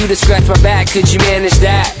asked you to scratch my back, could you manage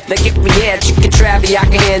that? Like if we had chicken Travie, I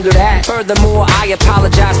can handle that. Furthermore, I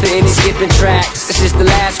apologize for any skipping tracks. This is the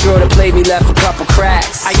last girl that played me left a couple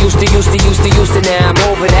cracks. I used to, now I'm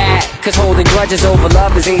over that. 'Cause holding grudges over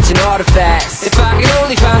love is ancient artifacts. If I could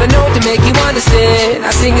only find a note to make you understand,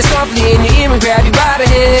 I sing it softly in your ear and grab you by the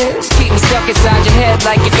hands. Keep me stuck inside your head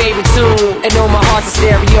like your favorite tune, and know my heart's a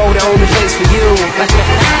stereo, the only place for you.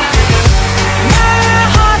 My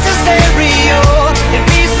heart's a stereo, it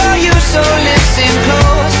beats for you, so listen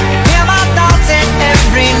close. Hear my thoughts in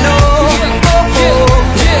every note. Oh, oh.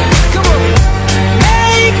 Come on.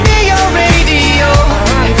 Make me your radio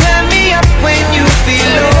and turn me up when you feel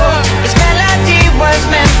low. This melody was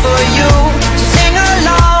meant for you, so sing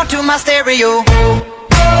along to my stereo.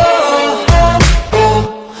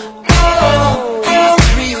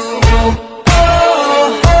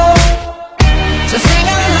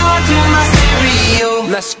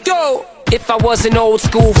 Let's go! If I was an old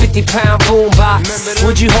school 50-pound boombox,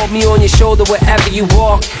 would you hold me on your shoulder wherever you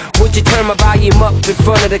walk? Would you turn my volume up in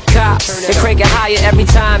front of the cops and crank it higher every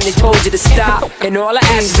time they told you to stop? And all I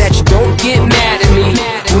ask is that you don't get mad at me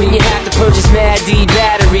when you have to purchase Mad D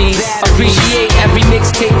batteries. Appreciate every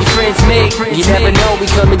mixtape your friends make. You never know, we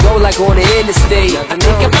come and go like on the interstate. I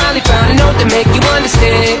think I finally found a note to make you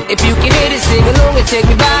understand. If you can hit it, sing along and take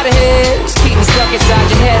me by the hands. Keep me stuck inside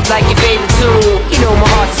your head like your favorite tune. You know my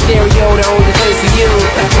heart's a stereo, the only place for you.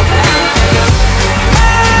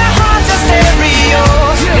 My heart's a stereo,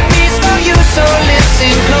 it beats for you, so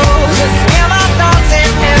listen close. Hear my thoughts in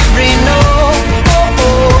every note. Oh,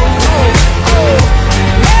 oh.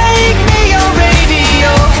 Make me your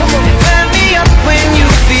radio and turn me up when you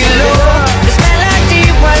feel low. This melody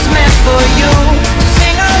was meant for you, so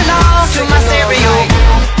sing along to my stereo.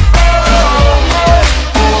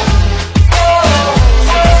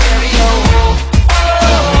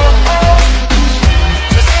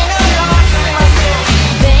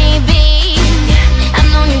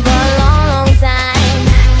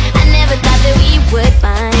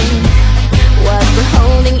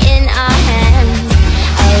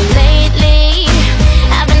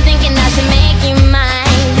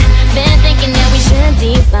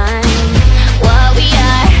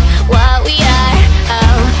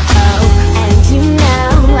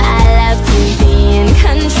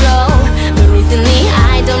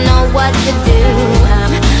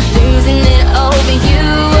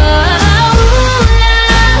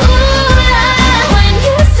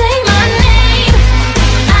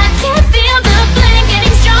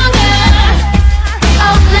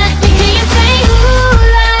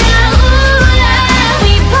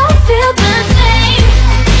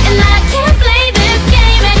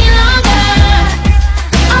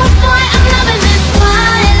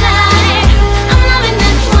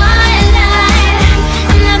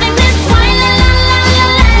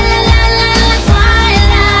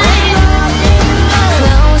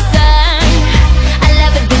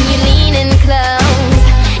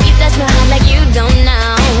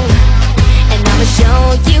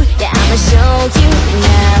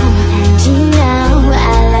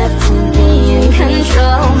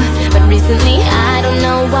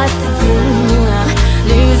 what to do.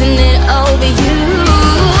 Losing it over you.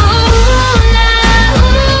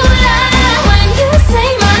 When you say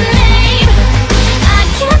my name, I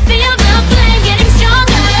can feel the flame getting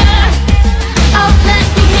stronger. Oh, let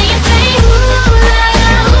me hear you say ooh la,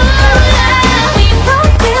 we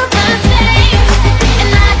both feel the same, and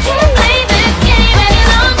I can't play this game any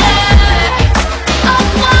longer. Oh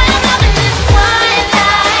boy, I'm loving this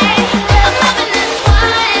twilight. I'm loving this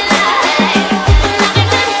twilight.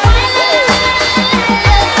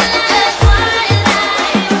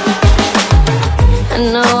 I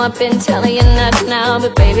know I've been telling you not now,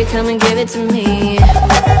 but baby, come and give it to me.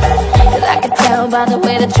 Cause I could tell by the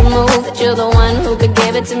way that you move that you're the one who could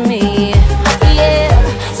give it to me. Yeah,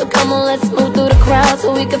 so come on, let's move through the crowd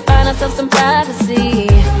so we can find ourselves some privacy.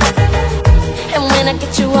 And when I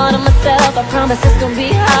get you all to myself, I promise it's gonna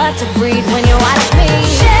be hard to breathe when you watch me.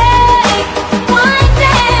 Shake, wind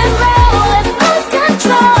and roll, let's lose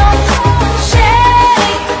control.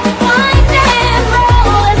 Shake, wind and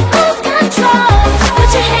roll, let's lose control. Put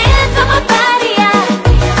your hands on my body, I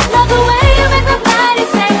love the way you make my body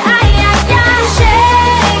say ay, ay, ay.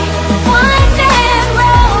 Shake, wind and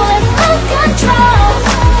roll, let's lose control.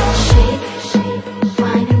 Shake,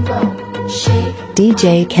 wind and roll, shake. DJ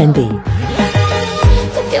Kenb.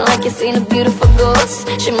 Looking like you seen a beautiful ghost.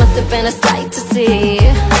 She must have been a sight to see.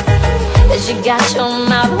 That she got your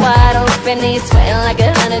mouth wide open and you sweating like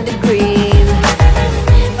 100 degrees.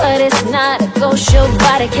 But it's not a ghost, your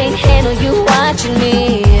body can't handle you watching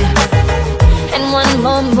me. And one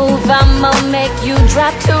more move, I'ma make you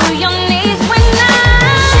drop to your knees when I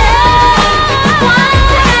shake,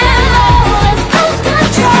 wind and roll, let's lose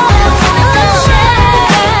control. Shake,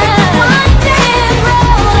 wind and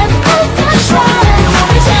roll, let's lose control.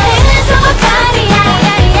 Put your hands on my body, ay,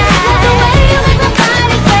 ay, ay. The way you make my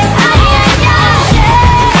body say ay, ay, ay.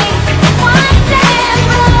 Shake, wind and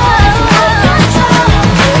roll, let's lose control.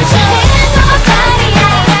 Put your hands on my body,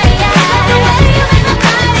 ay, ay, ay. The way you make my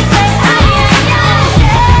body say ay, ay, ay. Shake,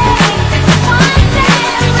 wind and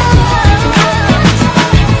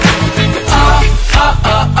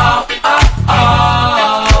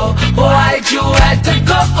roll. Why'd you have to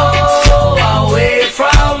go away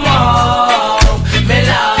from home, me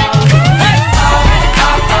love?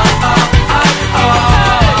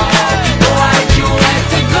 Why'd you have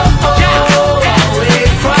to go away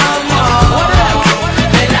from home,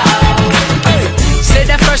 me love? Say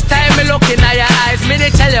the first time me look in your eyes, me they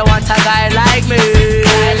tell you want a guy like me.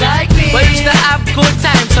 We used to have good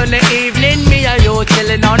times on the evening, me and you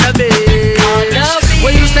chilling on the bed. We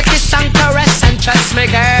used to kiss and caress, and trust me,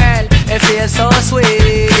 girl, it feels so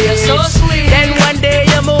sweet. Then one day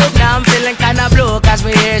you move, now I'm feeling kinda blue, cause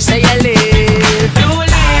we here say you leave.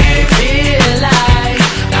 I feel like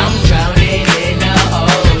I'm drowning in the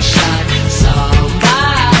ocean.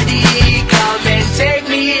 Somebody come and take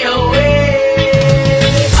me away.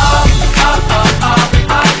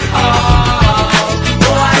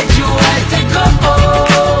 Why'd you have to go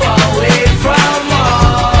away from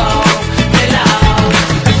home, me love?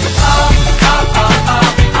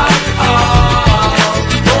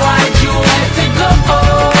 Why'd you have to go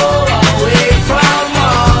away from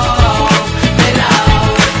home, me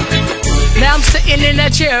love? Now I'm sitting in a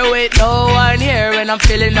chair with no one here, and I'm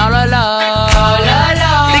feeling all alone.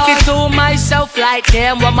 Thinking to myself like,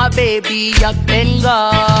 damn, what my baby up and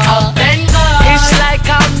gone. It's like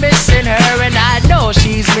I'm missing her, and I know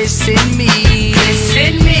she's missing me. It's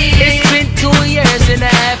been 2 years and a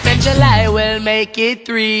half, and July will make it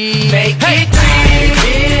 3. I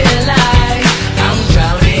feel like I'm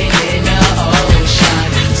drowning in the ocean.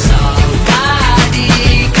 Somebody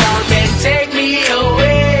come and take me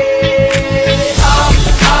away.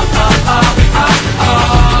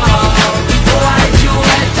 Why'd you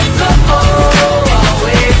have to go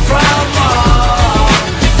away from home,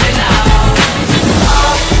 me love?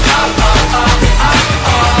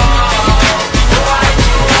 Why'd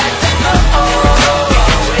you have to go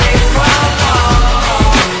away from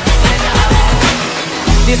home, me love?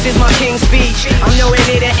 This is my king speech, I'm nowhere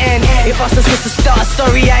near the end. If I was supposed to start,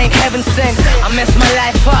 sorry, I ain't heaven sent. I messed my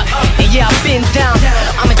life up, and yeah, I've been down.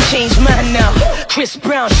 I'm a changed man now, Chris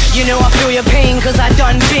Brown. You know I feel your pain, cause I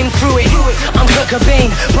done been through it. I'm Kurt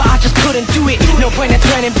Cobain, but I just couldn't do it. No point in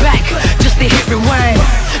turning back, just to hit rewind.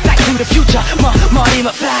 Back to the future, Marty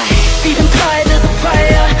McFly. Deep inside there's a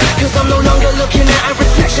fire, cause I'm no longer looking at a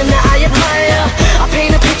reflection that I admire. I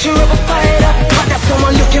paint a picture of a fighter, but that's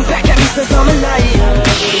someone looking back at me says I'm a liar.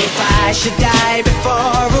 If I should die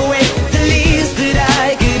before away, the least that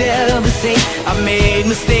I could ever say, I made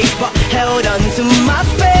mistakes but held on to my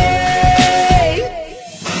faith.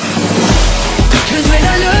 Cause when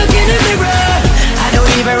I look in the mirror, I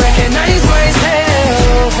don't even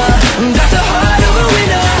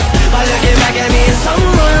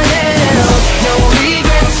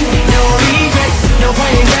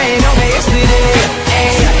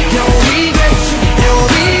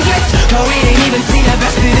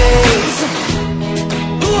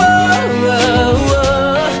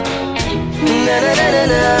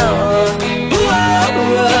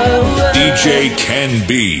Kenb.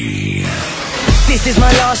 This is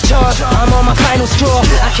my last chance, I'm on my final straw.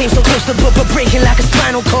 I came so close to breaking like a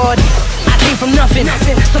spinal cord. I came from nothing,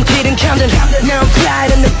 some kid in Camden. Now I'm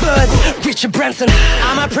flying in the birds, Richard Branson.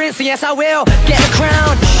 I'm a prince, yes I will get a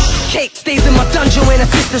crown. Kate stays in my dungeon when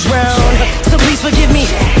her sister's round. So please forgive me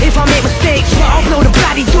if I make mistakes, but I'll blow the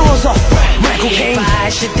bloody doors off Michael Caine. If I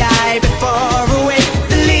should die before away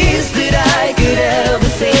the least that I could ever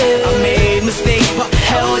say, I made mistakes but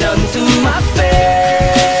held on to my faith.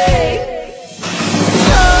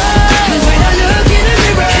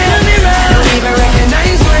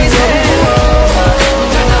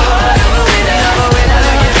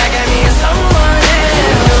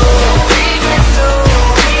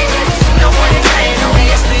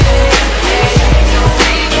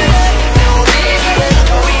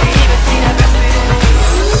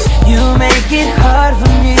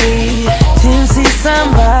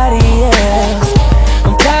 Somebody else,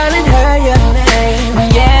 I'm calling her your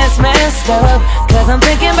name. Yeah, it's messed up, cause I'm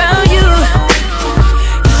thinking about you.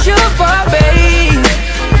 It's your fault, babe.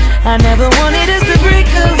 I never wanted us to break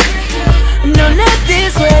up, no, not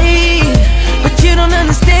this way. But you don't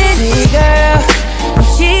understand it, girl. When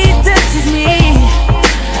she touches me,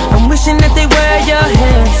 I'm wishing that they were your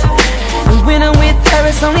hands. And when I'm with her,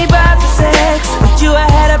 it's only about the sex. With you, I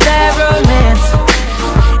had a bad romance.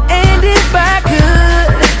 And if I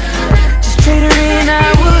could just trade her in,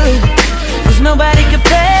 I would. Cause nobody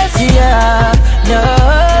compares to you, no,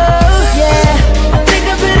 yeah. I think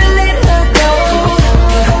I better let her go.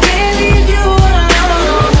 I can't leave you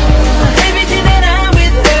alone. Everything that I'm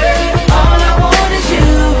with her, all I want is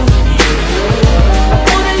you. I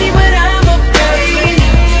wanna leave but I'm afraid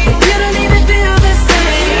that you don't even feel the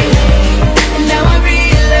same. And now I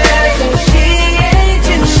realize that she ain't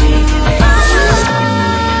you.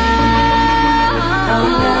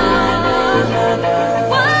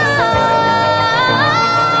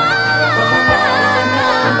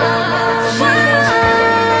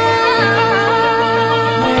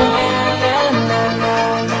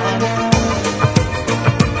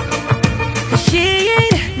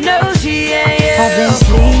 I've been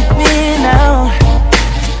sleeping out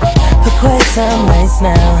for quite some nights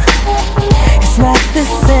now. It's not the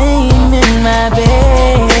same in my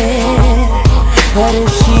bed, but if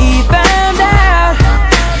she found out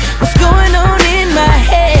what's going on in my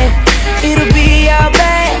head, it'll be all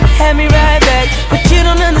bad, have me right back. But you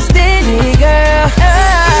don't understand it, girl.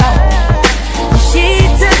 When she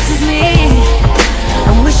touches me,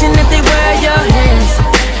 I'm wishing that they were your hands.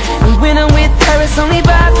 And when I'm with her, it's only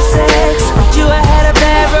about the sex. With you, I had a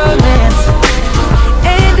bad romance.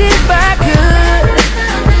 And if I could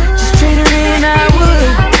just trade her in, I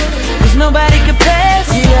would. Cause nobody compares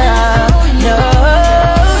to you, no,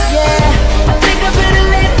 yeah. I think I better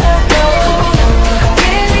let her go. I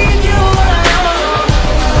can't leave you alone.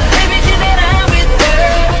 Everything that I'm with her,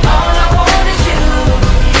 all I want is you.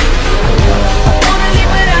 I wanna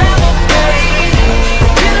leave but I'm afraid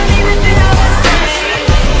you don't even feel the same.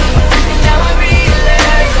 And now I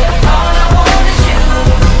realize that all I want is you.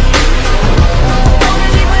 I wanna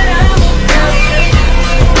leave but I'm afraid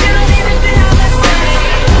you don't even feel the same.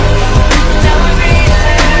 Now I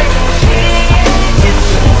realize that she ain't you.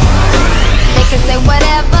 They can say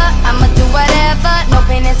whatever, I'ma do whatever. No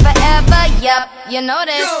pain is forever, yup, you know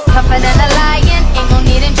this. Tougher than a lion, ain't no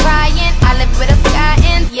need in trying. I live with a sky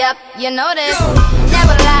in, yup, you know this.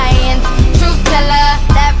 Never lying, truth teller.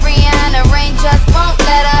 That Rihanna rain just won't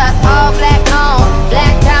let her. All black on,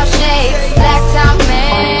 blacked out shades, blacked out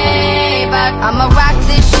Maybach. I'ma rock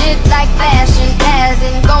this shit like fashion, as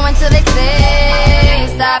in going till they say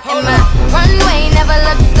stop. And my runway never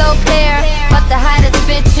looked so clear, but the hottest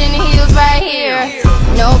bitch in heels right here.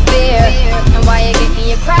 No fear, and why you getting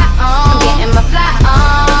your cry on? I'm getting my fly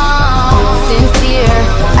on. Sincere,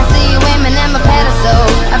 I see you aiming at my pedestal.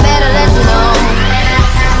 I better let you know.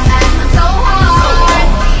 I'm so hard,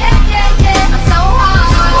 yeah, yeah, yeah. I'm so hard,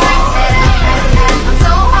 I'm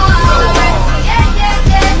so hard, yeah, yeah,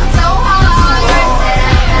 yeah. I'm so hard, I'm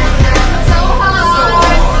so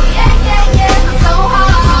hard, yeah, yeah, yeah. I'm so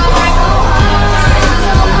hard.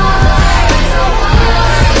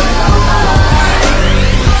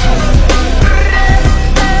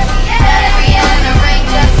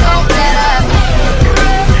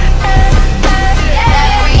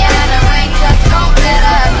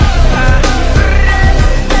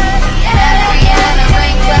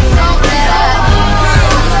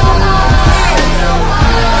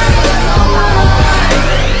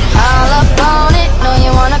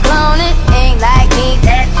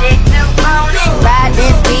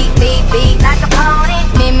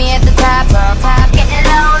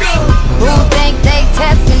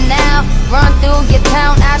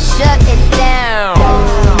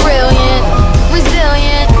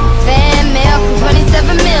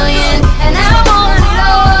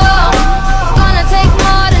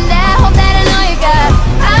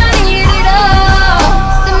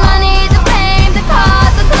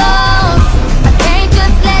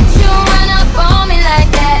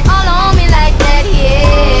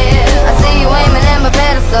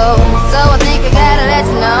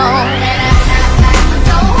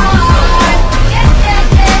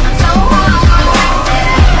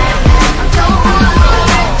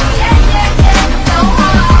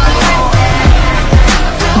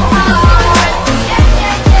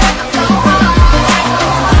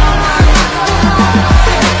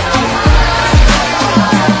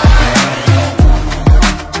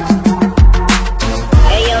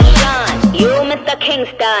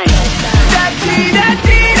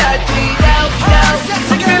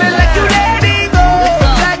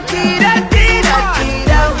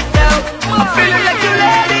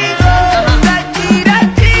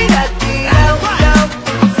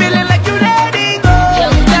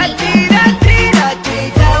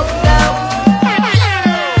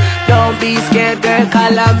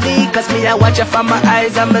 As me, I watch you from my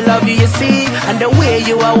eyes, and me love you, you see. And the way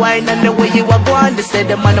you are wine and the way you are going, they say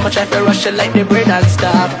the man I'ma try to rush you like the brain and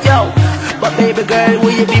stop. Yo, but baby girl, will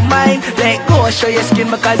you be mine? Let go, show your skin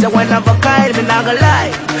because you're one of a kind. Me not gonna lie,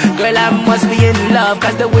 girl, I must be in love,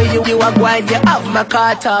 cause the way you are going, you have my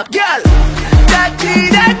car top. Girl,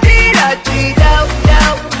 da-dee-da-dee-da-dee, down,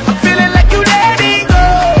 down. I'm feeling like you let it go.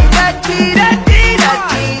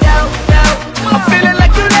 Da-dee-da-dee-da-dee, down, down. I'm feeling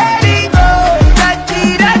like you let it go.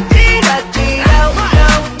 Da-dee-da-dee-da-dee, down,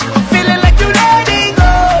 down. I'm feeling like you let it go.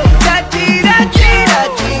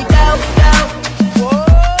 Da-dee-da-dee-da-dee, down, down.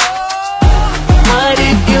 What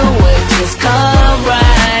if you would just come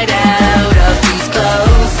right out of these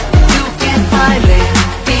clothes? You can finally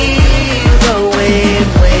feel the wind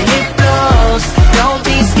when it blows. Don't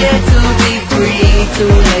be scared to be free, to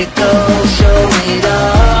let go, show it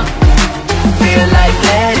all. Feel like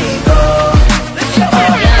letting go.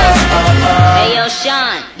 Hey yo,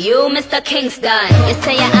 Sean, you Mr. Kingston. You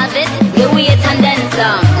say you have it, Louis Vuitton then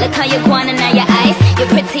some. Look how you going and now your eyes. You're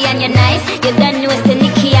pretty and you're nice. You done new as the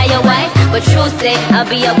Nikki or your wife. But true say, I'll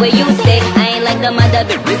be up where you stay. I ain't like the mother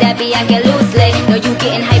bitch that be I get loosely. Know you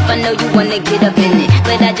getting hype, I know you wanna get up in it,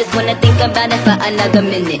 but I just wanna think about it for another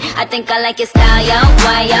minute. I think I like your style, yo.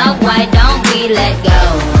 Why don't we let go?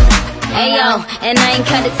 Hey yo, and I ain't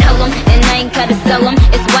gotta tell them, and I ain't gotta sell them.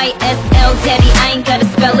 It's YSL, daddy, I ain't gotta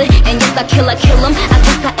spell it. And yes, I kill them, I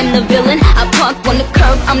guess I am the villain. I park on the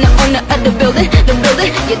curb, I'm the owner of the building.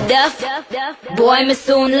 You're deaf? Boy, me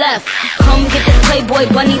soon left. Come get this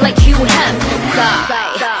Playboy bunny like you have.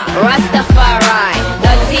 Rastafari,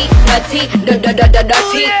 dirty. What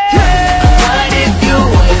if you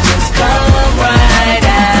would just come right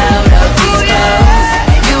out of these clothes?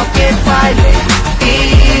 You can finally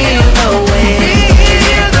feel the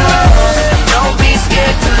wind. Don't be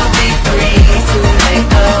scared to be free, to let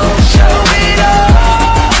go, show it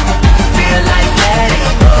all. Feel like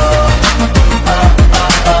letting go.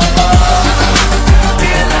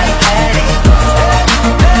 Feel like letting go.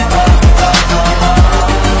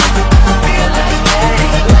 Feel like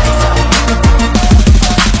letting go.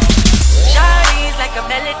 Shawty's like a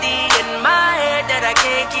melody in my head that I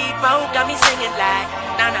can't keep out. Got me singing like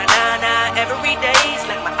na na na na every day's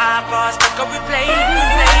like my iPod stuck on replay.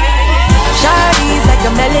 Shawty's like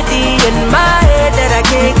a melody in my head that I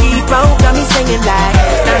can't keep out. Got me singing like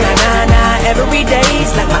na na na na every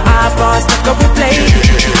day's like my iPod stuck on replay.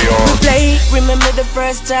 Remember the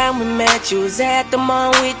first time we met? You was at the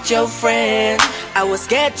mall with your friend. I was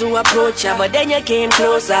scared to approach ya, but then you came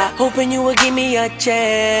closer, hoping you would give me a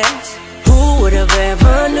chance. Who would have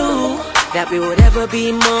ever knew that we would ever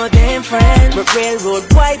be more than friends? But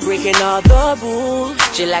railroad white, breaking all the rules.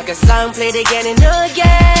 She like a song played again and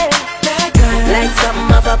again. That girl, like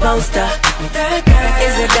something off a poster. That girl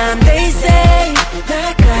is a damn they say.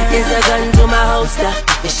 That girl is a gun to my holster,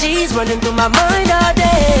 and she's running through my mind all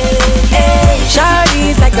day. Hey,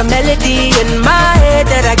 Shawty's like a melody in my head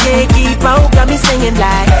that I can't keep out. Got me singing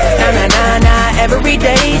like na na na na every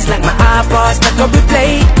day's like my iPod stuck on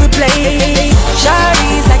replay.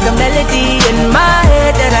 Shawty's like a melody in my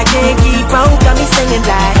head that I can't keep out. Got me singing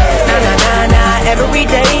like na na na na every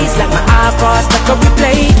day's like my iPod stuck on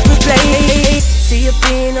replay. See you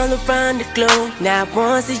being all around the globe. Not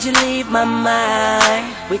once did you leave my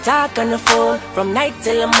mind. We talk on the phone from night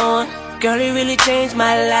till the morning. Girl, it really changed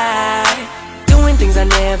my life. Doing things I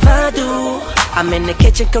never do. I'm in the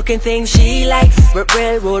kitchen cooking things she likes.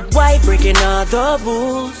 Railroad white, breaking all the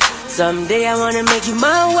rules. Someday I wanna make you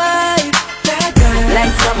my wife. That girl,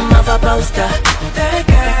 like something off a poster. That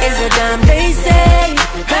girl is a damn they say.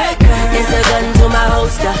 That girl is a gun to my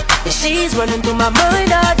holster, and she's running through my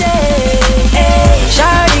mind all day. Hey,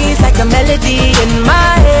 Shawty's like a melody in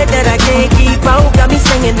my head that I can't keep out. Got me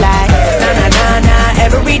singing like na na na na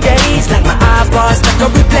every day's like my iPod stuck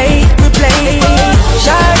on replay.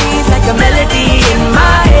 Shawty's like a melody in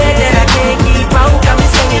my head that I can't keep out. Got me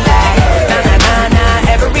singing like na na na na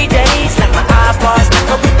every day's like my iPod stuck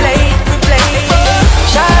on replay.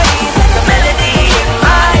 Shawty's like a melody in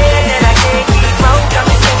my head that I can't keep out. Got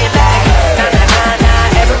me singing like na na na na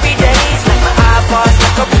every day's like my iPod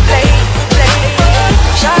stuck on replay.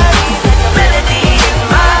 Shawty's like a melody in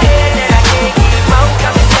my head that I can't keep out.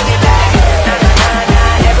 Got me singing like na na na na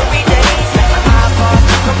every day's like my iPod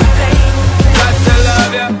stuck on replay.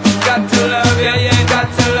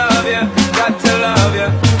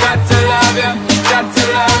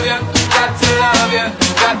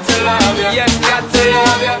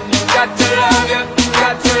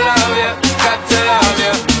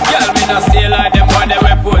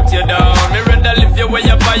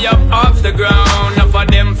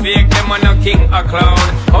 man a king or clown.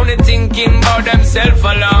 Only thinking about themself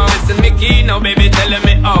alone. Listen me key now, baby, telling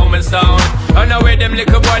me how me sound. Run away them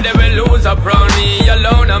little boy, they will lose up round me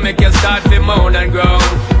alone. I make you start to moan and groan.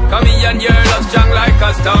 Come here and you're love strong like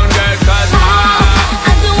a stone girl, cause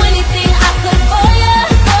I'd do anything I could for you.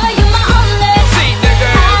 Boy, you my only. See the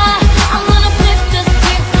girl. I'm gonna flip the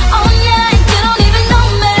script on ya, and you don't even know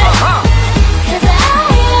me. Cause I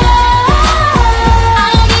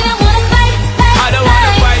don't even wanna fight. I don't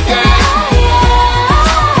wanna fight, girl.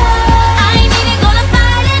 I ain't even gonna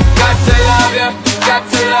fight it. Got to love you, got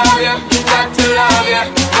to love you, got to love you,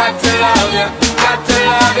 got to love you, got to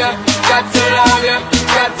love you, got to love you,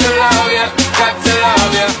 got to love you, got to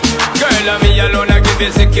love you. Girl, I'm me alone, I give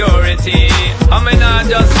you security. I may not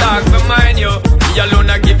just talk for mind you. Me alone,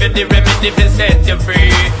 I give you the remedy to set you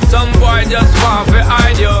free. Some boy just want to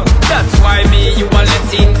hide you. That's why me, you are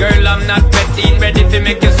letting. Girl, I'm not petting. Ready to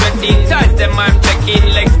make you sweating. Ties them I'm checking,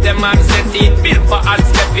 legs them I'm setting. Built for hard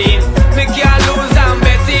stepping. Me can't lose, I'm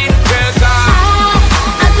betting. Girl, God,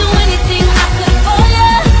 I'd do anything I could for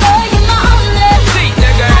you. Boy, you my only. see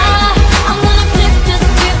the girl. I'm gonna flip the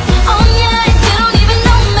script on ya, and you don't even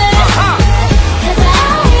know me. Cause I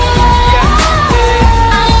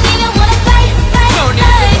don't even wanna fight. No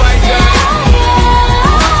need to fight, girl.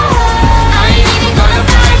 I ain't even gonna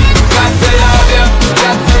fight it. Got to love you,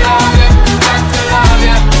 got to love you, got to love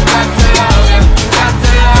you, got to love you, got to love you, got to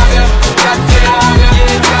love you, got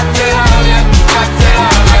to love you, got to love you, got to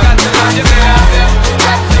love you,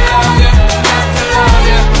 got to love you, got to love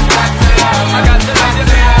you, got to love you, I got to love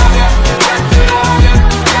you, got to love you, got to love you,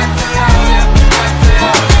 got to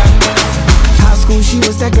love you. High school, she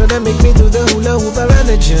was that girl that make me do the hula hoop around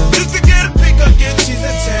the gym. Just to get a pick again, she's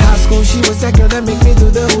a 10. High school, she was that girl that make me do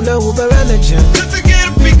the hula hoop around the gym. Just to get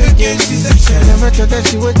a pick again, she's a 10. Never thought that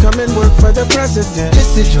she would come and work for the president.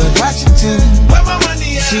 Just to George Washington. Where my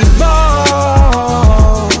money at? She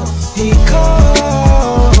balled, he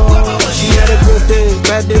called. She had a good day,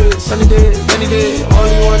 bad day, sunny day, rainy day. All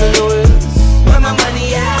you wanna know is Where my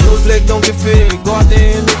money at? close leg don't get fed. Go out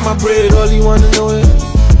there and make my bread. All you wanna know is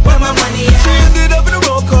Where my money she at? ended up in a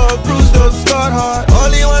roll call, bruised up, scarred hard. All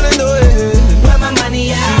you wanna know is Where my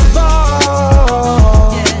money at?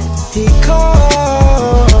 ball, he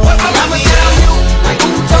called. I'ma tell you, like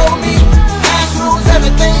who told me, cash rules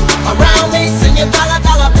everything around me. Sing your dollar,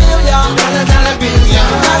 dollar bill, y'all. Dollar, dollar bill,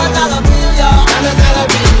 y'all. Dollar, dollar bill, y'all. Dollar, dollar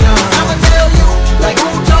bill, y'all. I'ma tell you, like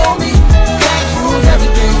who told me, cash rules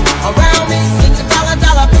everything around me. Sing your dollar,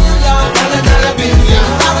 dollar bill, y'all. Dollar, dollar bill, y'all.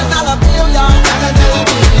 Dollar, dollar bill, y'all. Dollar, dollar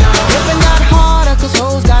bill, y'all. Living got harder, cause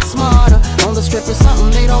hoes got smarter. On the strip is something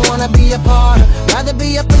they don't wanna be a part of. Rather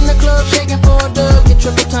be up in the club shaking for a dub. Get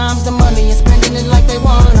triple times the money and spending it like they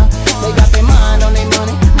wanna. They got their mind on their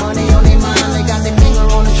money, money on their mind. They got their finger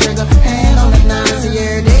on the trigger, hand on the nine. See,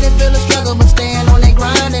 every day they feel a struggle, but staying on their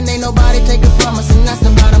grind. And ain't nobody take it from us, and that's the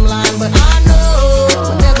bottom line. But I know,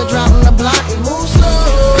 when there's a drop on the block, it moves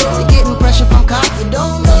slow. You're getting pressure from cops, you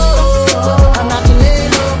don't know. I'm not to lay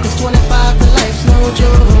low, cause 25 to life's no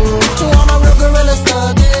joke. To all my real gorillas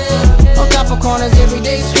thugging, on top of corners every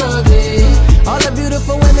day struggling. All the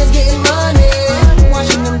beautiful women's getting money,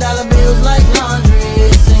 washing them dollar bills like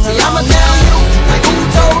laundry. See, I'ma tell you, like who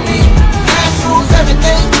told me, cash rules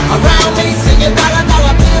everything around me. Sing your dollar,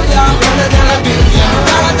 dollar bill, y'all. Dollar, dollar bill, y'all.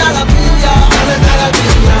 Dollar, dollar bill, y'all. Dollar, dollar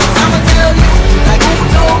bill, y'all. I'ma tell you, like who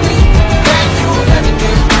told me, cash rules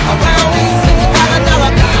everything around me. Sing your dollar,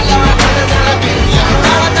 dollar bill, y'all. Dollar, dollar bill, y'all.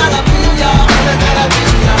 Dollar, dollar bill, y'all. Dollar, dollar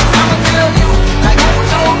bill, y'all. I'ma tell you, like who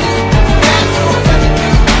told me, cash rules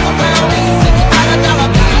everything around me. Sing your dollar, dollar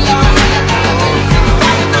bill, y'all.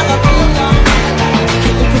 Dollar, dollar bill, y'all.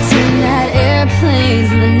 Pretend that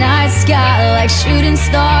airplanes in the night sky like shooting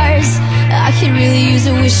stars. I could really use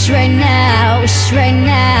a wish right now, wish right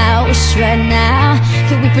now, wish right now.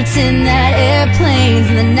 Could we pretend that airplanes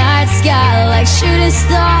in the night sky like shooting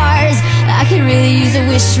stars? I could really use a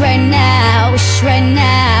wish right now, wish right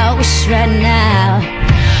now, wish right now.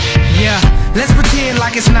 Yeah, let's pretend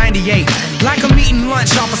like it's 98. Like I'm eating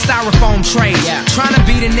lunch off a styrofoam tray. Trying to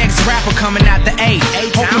be the next rapper coming out the A.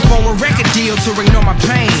 Hoping for a record deal to ignore my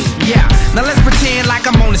pain. Yeah, now let's pretend like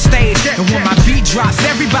I'm on the stage. And when my beat drops,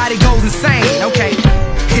 everybody goes insane. Okay,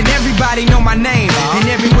 and everybody know my name. And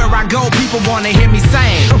everywhere I go, people wanna hear me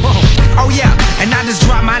sing. Oh yeah, and I just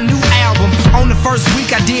dropped my new album. On the first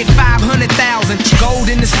week I did 500,000. Gold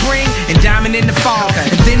in the spring and diamond in the fall.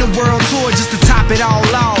 And then a world tour just to top it all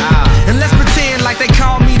off. And let's pretend like they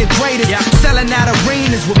call me the greatest. Selling out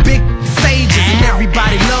arenas with big stages. And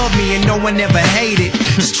everybody love me and no one ever hated.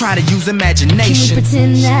 Just try to use imagination. Can we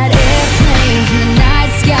pretend that airplanes in the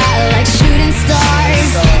night sky like shooting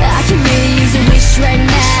stars? I can really use a wish right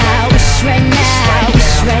now, wish right now,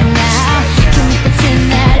 wish right now. Can we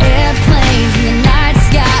pretend that airplanes in the night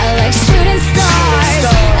sky like shooting stars?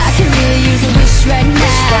 I can really use a wish right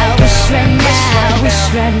now, wish right now, wish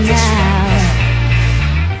right now.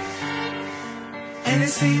 And it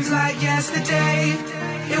seems like yesterday,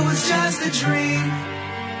 it was just a dream.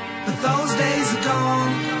 But those days are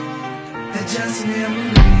gone, they're just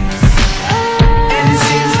memories. And it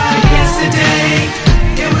seems like yesterday,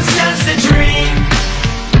 it was just a dream.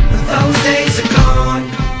 But those days are gone.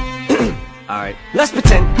 Alright, let's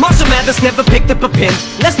pretend Marshall Mathers never picked up a pen.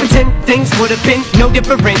 Let's pretend things would have been no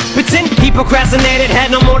different. Pretend he procrastinated,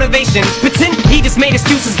 had no motivation. Pretend he just made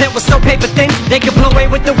excuses that were so paper thin they could blow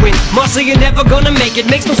away with the wind. Marshall, you're never gonna make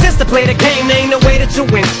it. Makes no sense to play the game, there ain't no way that you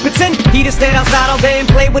win. Pretend he just stayed outside all day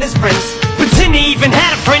and played with his friends. Pretend he even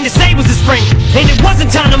had a friend to say was his friend. And it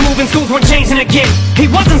wasn't time to move and schools weren't changing again.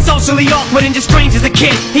 He wasn't socially awkward and just strange as a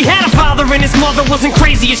kid. He had a father and his mother wasn't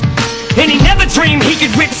crazy as and he never dreamed he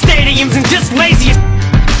could rip stadiums and just lazy as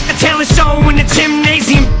a talent show in the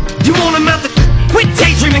gymnasium. You want him out the quit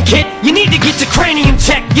daydreaming, kid. You need to get your cranium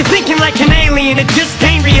checked. You're thinking like an alien, it just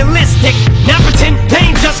ain't realistic. Now pretend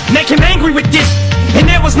pain just make him angry with this.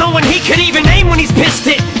 And there was no one he could even name when he's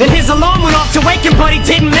pissed it. And his alarm went off to wake him, but he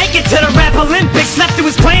didn't make it to the rap Olympics. Left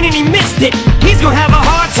through his plane and he missed it. He's gonna have a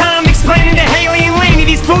hard time explaining to Haley and Laney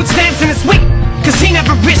these food stamps in his week, cause he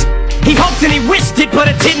never risked. He hoped and he wished it, but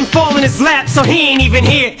it didn't fall in his lap, so he ain't even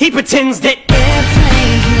here. He pretends that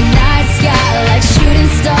airplanes in the night sky like shooting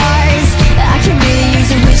stars. I can really use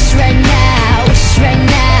a wish right now, wish right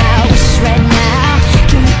now, wish right now.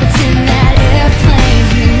 Can we pretend that airplanes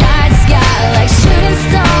in the night sky like shooting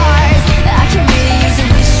stars? I can really use a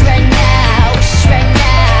wish right now, wish right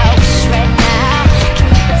now, wish right now. Can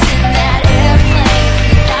we pretend that airplanes in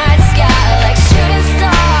the night sky like shooting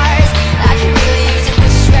stars? I can really use a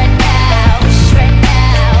wish right now, wish right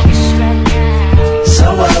now, wish right now.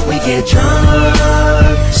 So what, we get drunk.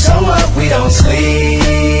 So what, we don't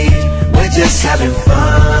sleep. We're just having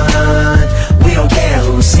fun. We don't care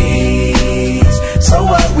who sees. So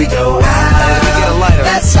what, we go out.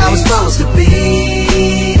 That's how it's supposed to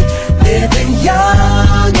be. Living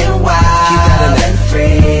young and wild and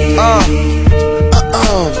free.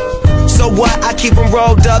 So what? I keep them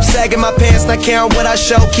rolled up, sagging my pants, not caring what I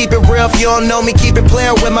show. Keep it real, if you don't know me, keep it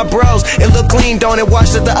playing with my bros. It look clean, don't it?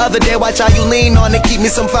 Watched it the other day, watch how you lean on it. Keep me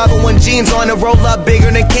some 501 jeans on it, roll up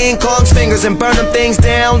bigger than King Kong's fingers and burn them things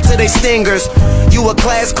down to they stingers. You a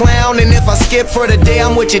class clown, and if I skip for the day,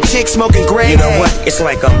 I'm with your chick smoking gray. You know what? It's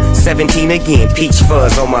like I'm 17 again, peach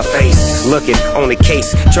fuzz on my face. Looking on the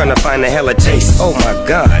case, trying to find a hella taste. Oh my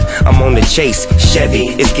God, I'm on the chase. Chevy,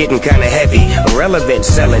 it's getting kinda heavy. Irrelevant,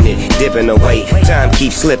 selling it, dipping away. Time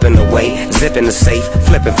keeps slipping away. Zipping the safe,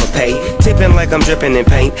 flipping for pay. Tipping like I'm dripping in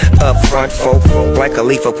paint. Up front, folk, like a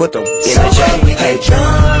leaf, put the in so the J. what, we get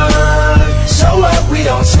drunk. So what, we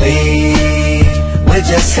don't sleep. We're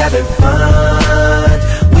just having fun.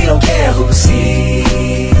 We don't care who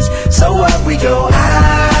sees. So what, we go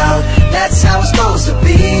out. That's how it's supposed to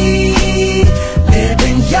be.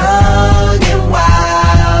 Living young and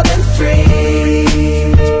wild and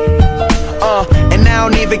free. And I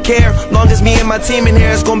don't even care. Long as me and my team in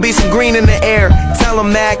here, it's gonna be some green in the air. Tell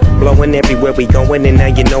 'em, Mac. Blowing everywhere we going, and now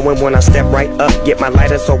you knowin' when I step right up. Get my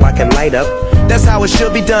lighter so I can light up. That's how it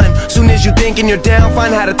should be done. Soon as you thinking you're down,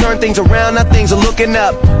 find how to turn things around. Now things are looking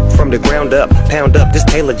up. From the ground up, pound up this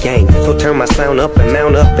Taylor gang. So turn my sound up and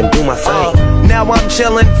mount up and do my thing. Now I'm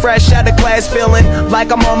chillin', fresh out of class, feeling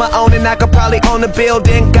like I'm on my own and I could probably own a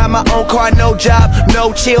building. Got my own car, no job,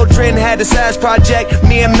 no children. Had a science project,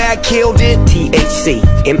 me and Mac killed it. THC,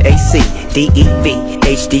 MAC, DEV,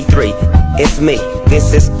 HD3. It's me,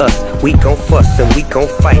 this is us. We gon' fuss and we gon'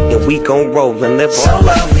 fight and we gon' roll and live on. So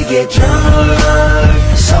what, we get drunk.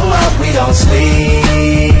 So what, we don't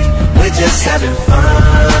sleep. We're just having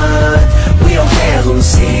fun. We don't care who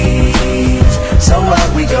sees. So what,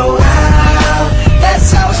 we go out.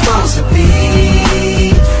 That's how it's supposed to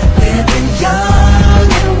be. Living young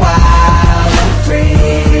and wild and free.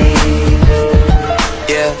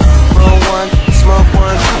 Yeah, roll one, smoke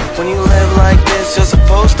one. When you live like this, you're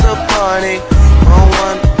supposed to party. Roll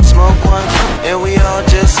one, smoke one, and we all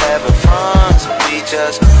just having fun. So we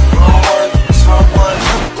just roll one, smoke one.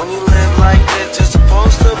 When you live like this, you're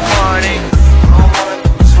supposed to party. Roll one,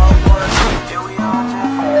 smoke one, and we all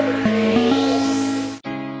just having fun.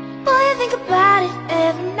 Boy, I think about it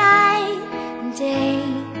every night and day.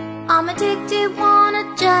 I'm addicted, wanna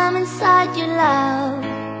jump inside your love.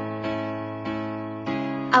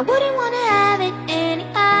 I wouldn't wanna have it any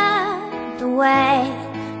other way.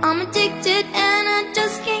 I'm addicted and I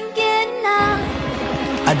just can't get enough.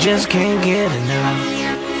 I just can't get enough.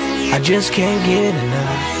 I just can't get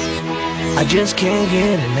enough. I just can't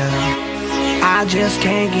get enough. I just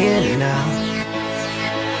can't get enough.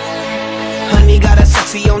 Honey got a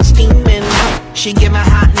sexy on steaming. She give my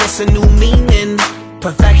hotness a new meaning.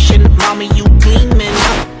 Perfection, mommy, you gleaming.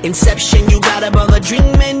 Inception, you got a brother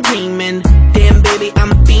dreaming, dreaming. Damn, baby,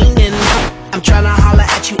 I'm fiending. I'm tryna holler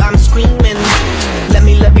at you, I'm screaming. Let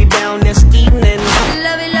me love you down this evening.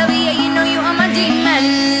 Love it, yeah, you know you are my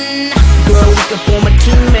demon. Girl, we could form a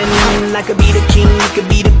team and I could be the king, you could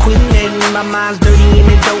be the queen. And my mind's dirty and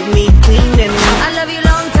it don't need cleaning. I love you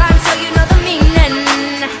long time, so you know the meaning.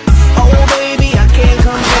 Oh baby, I can't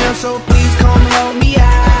come down, so please come help me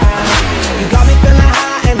out. You got me feeling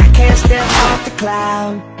high and I can't step off the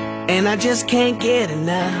cloud. And I just can't get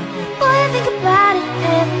enough. Boy, I think about it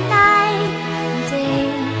every night and day.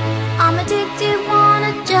 I'm addicted,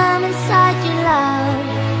 wanna jump inside your love.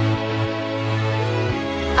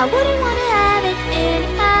 I wouldn't wanna have it any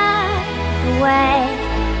other way.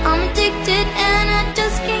 I'm addicted and I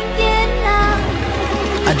just can't get enough.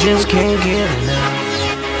 I just can't get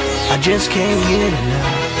enough. I just can't get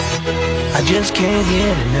enough. I just can't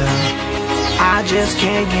get enough. I just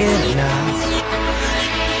can't get enough.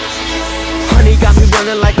 Honey got me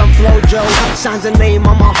running like I'm Flojo. Signs a name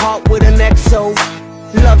on my heart with an XO.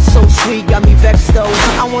 Love so sweet, got me vexed though.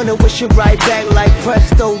 I wanna wish it right back like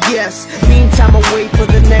presto, yes. Meantime, I wait for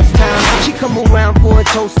the next time she come around for a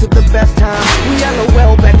toast to the best time. We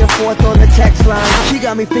LOL back and forth on the text line. She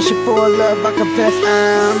got me fishing for a love, I confess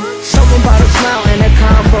I'm something about a smile and a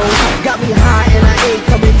combo. Got me high and I ain't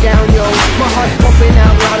coming down, yo. My heart's pumping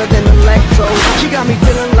out louder than electro. She got me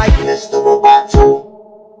feeling like Mr. Roboto.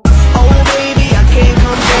 Oh baby, I can't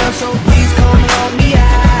come down, so please come help me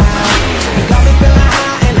out. You got me feeling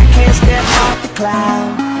high and I can't step off the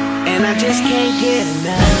cloud. And I just can't get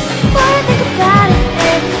enough. Boy, I think about it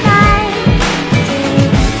every night and day.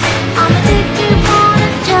 I'm addicted, wanna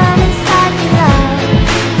jump inside your love.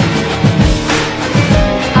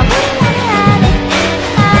 I wouldn't wanna have it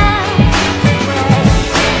any other way.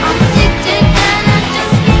 I'm addicted and I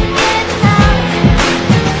just can't get enough.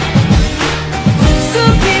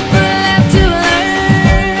 Some people have to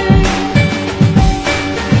learn.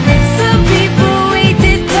 Some people wait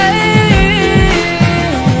their turn.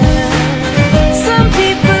 Some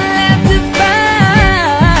people have to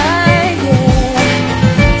fight,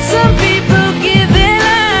 yeah. Some people give it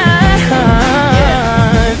up.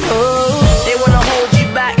 Oh. They wanna hold you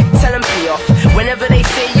back, tell them pay off. Whenever they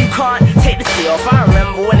say you can't, take the tea off. I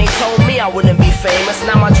remember when they told me I wouldn't be famous.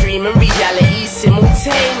 Now my dream and reality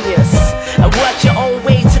simultaneous. And work your own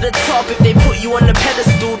way to the top. If they put you on the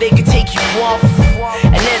pedestal, they could take you off.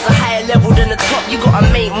 And there's a higher level than the top. You gotta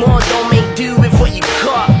make more, don't make do with what you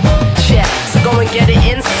got. Yeah, so go and get it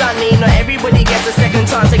in, sunny. Not everybody gets a second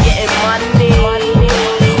chance of getting money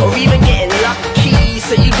or even getting lucky.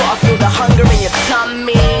 So you gotta feel the hunger in your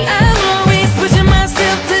tummy. I'm always pushing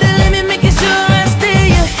myself to the limit, making sure I stay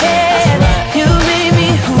ahead. You made me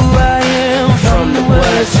who I am from the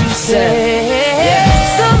words you said.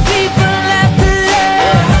 Some people have to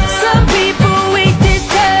love, some people wait their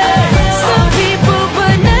turn, some people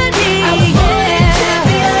but not me.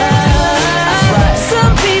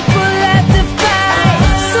 Some people have to fight,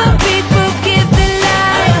 some people give their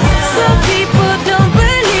life, some people don't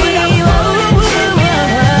believe.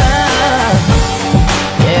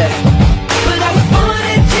 Yeah, But I was born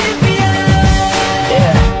a champion.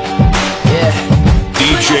 yeah.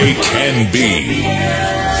 DJ Kenb.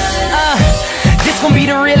 This gon' be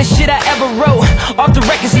the realest shit I ever wrote. Off the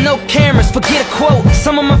records, no cameras, forget a quote.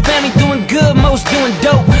 Some of my family doing good, most doing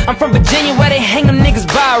dope. I'm from Virginia where they hang them niggas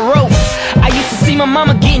by a rope. I used to see my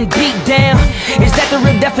mama getting beat down. Is that the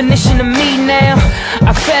real definition of me now?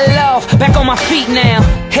 I fell off, back on my feet now.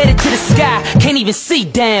 Headed to the sky, can't even see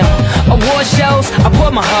down. Award shows, I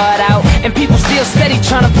pour my heart out. And people still steady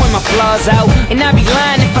trying to point my flaws out. And I'd be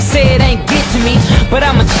lying if I say it ain't good to me. But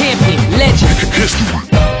I'm a champion, legend.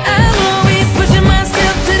 I'm always pushing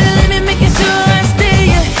myself to the limit, making sure I stay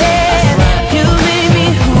ahead. You made me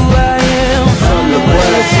who I am from the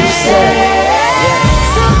words you said.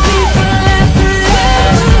 Some people have to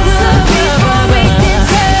love, some people wait their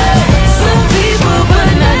turn, some people but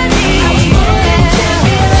not me.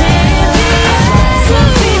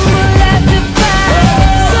 Some people have to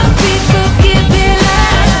fight, some people give their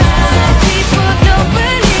life, some people don't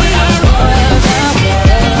believe.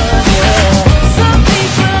 Some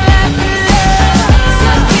people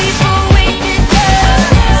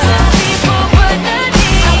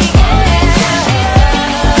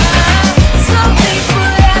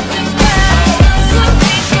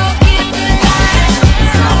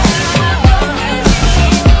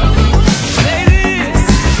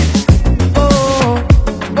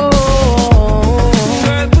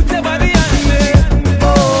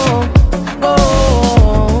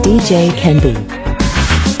DJ Kenb.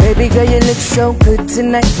 Baby girl, you look so good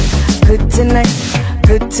tonight, good tonight,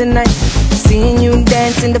 good tonight. Seeing you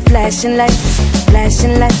dance in the flashing lights,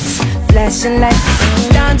 flashing lights, flashing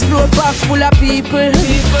lights. Dance floor box full of people,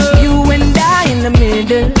 you and I in the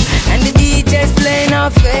middle, and the DJ's playing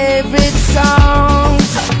our favorite songs.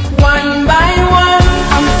 One by one,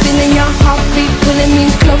 I'm feeling your heartbeat pulling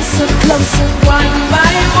me closer, closer. One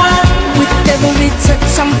by one, with every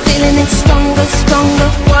touch I'm feeling it stronger, stronger.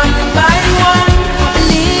 One by one,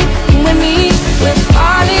 believe you and me, we're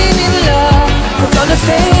falling in love. 'Cause all the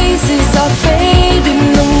faces are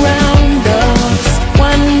fading around us.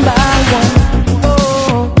 One by one,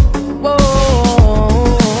 oh,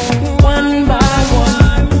 oh, one by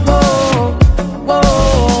one, oh,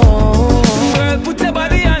 oh. Put your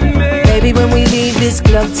body on me. Baby, when we leave this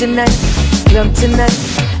club tonight, club tonight,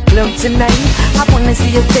 club tonight, I wanna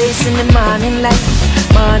see your face in the morning light,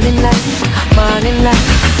 morning light, morning light.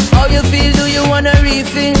 How you feel? Do you wanna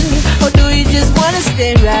refill? Or do you just wanna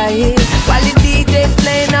stay right here while the DJ's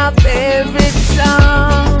playing our favorite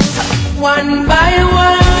songs? One by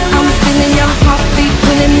one, I'm feeling your heartbeat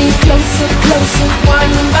pulling me closer, closer.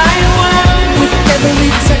 One by one, with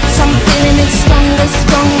every touch I'm feeling it stronger,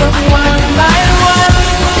 stronger. One by one,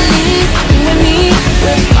 believe you and me,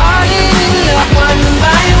 we're falling in love. One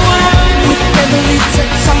by one, with every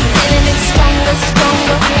touch I'm feeling it stronger,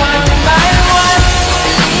 stronger. One by one,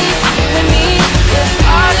 believe you and me, we're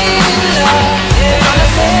falling in love. All the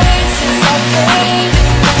faces are fading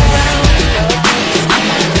around us.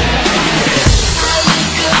 I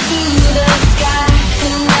look up to the sky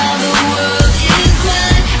and now the world is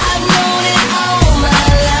mine. I've known it all my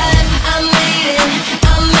life. I made it,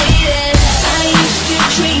 I made it. I used to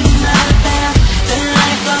dream about the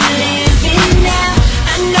life I'm living now.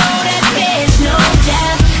 I know that there's no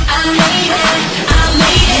doubt. I made it, I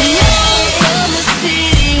made it. From the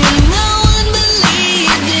city where no one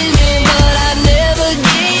believed in me, but I never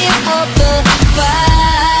gave up the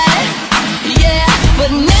fight. Yeah,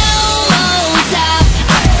 but now I'm on top.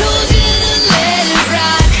 I told you to let it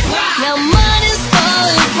rock. Now money's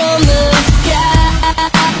falling from the sky.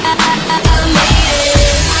 I made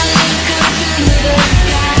it. I look up to the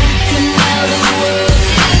sky, and now the world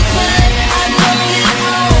is mine. I've known it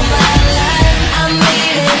all my life. I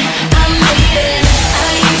made it, I made it.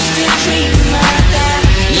 I used to dream about the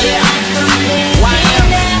life I'm living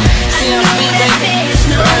now. I know that there's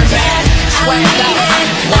no doubt. I made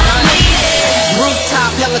it.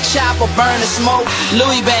 Rooftop, hella chopper, burning smoke.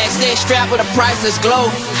 Louis bags, they strapped with a priceless glow.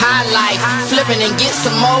 High life, flipping and get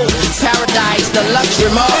some more. Paradise, the luxury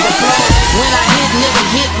marble flow. When I hit, nigga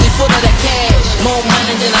hit me full of the cash. More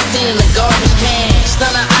money than I seen in the garbage can.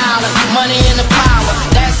 Stunner Island, money in the power.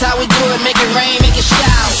 That's how we do it, make it rain, make it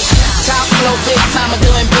shower. Top flow, big time,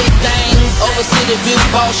 doing big things. Over city view,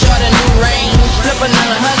 ball short, a new range. Flip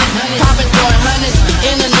another 100, popping, throwing hundreds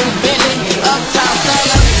in a new Bentley. Uptown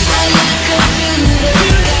stunner. I look up to the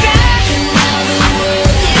sky, and now the world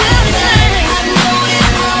is mine. I've known it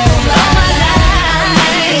all my life. I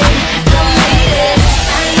made it, I made it.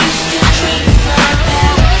 I used to dream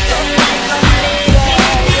about the life I'm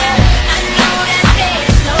living now. I know that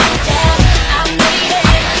there's no doubt. I made it,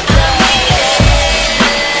 I made it.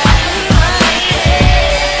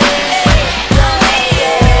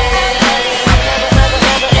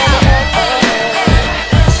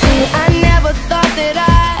 See, I never thought that I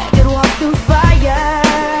could walk through fire.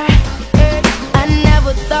 I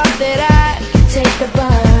never thought that I could take the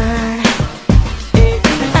burn.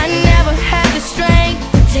 I never had the strength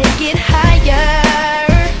to take it higher,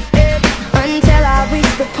 until I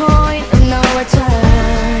reached the point of no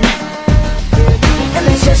return. And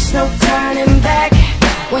there's just no turning back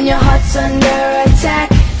when your heart's under attack.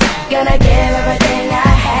 Gonna give everything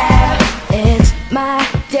I have. It's my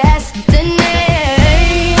destiny.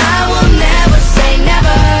 I will never say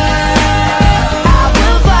never.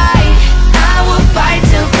 I will fight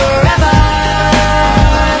till forever.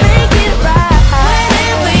 Make it right.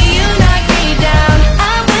 Whenever you knock me down,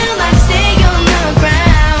 I will not stay on the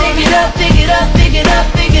ground. Pick it up, pick it up, pick it up,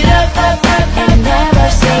 pick it up, up, up. And never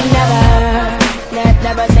say never.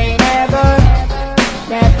 Never say never.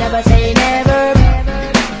 Never say never.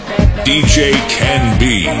 DJ Kenb.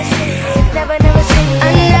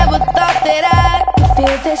 I never thought that I could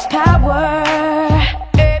feel this power.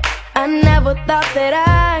 I never thought that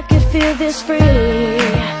I could feel this free.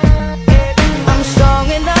 I'm strong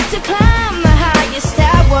enough to climb the highest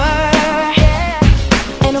tower,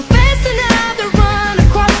 and I'm fast enough to run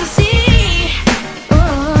across the sea.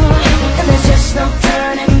 And there's just no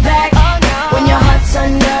turning back when your heart's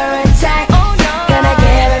under attack. Gonna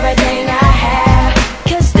give everything I have,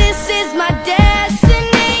 'cause this is my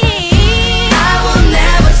destiny.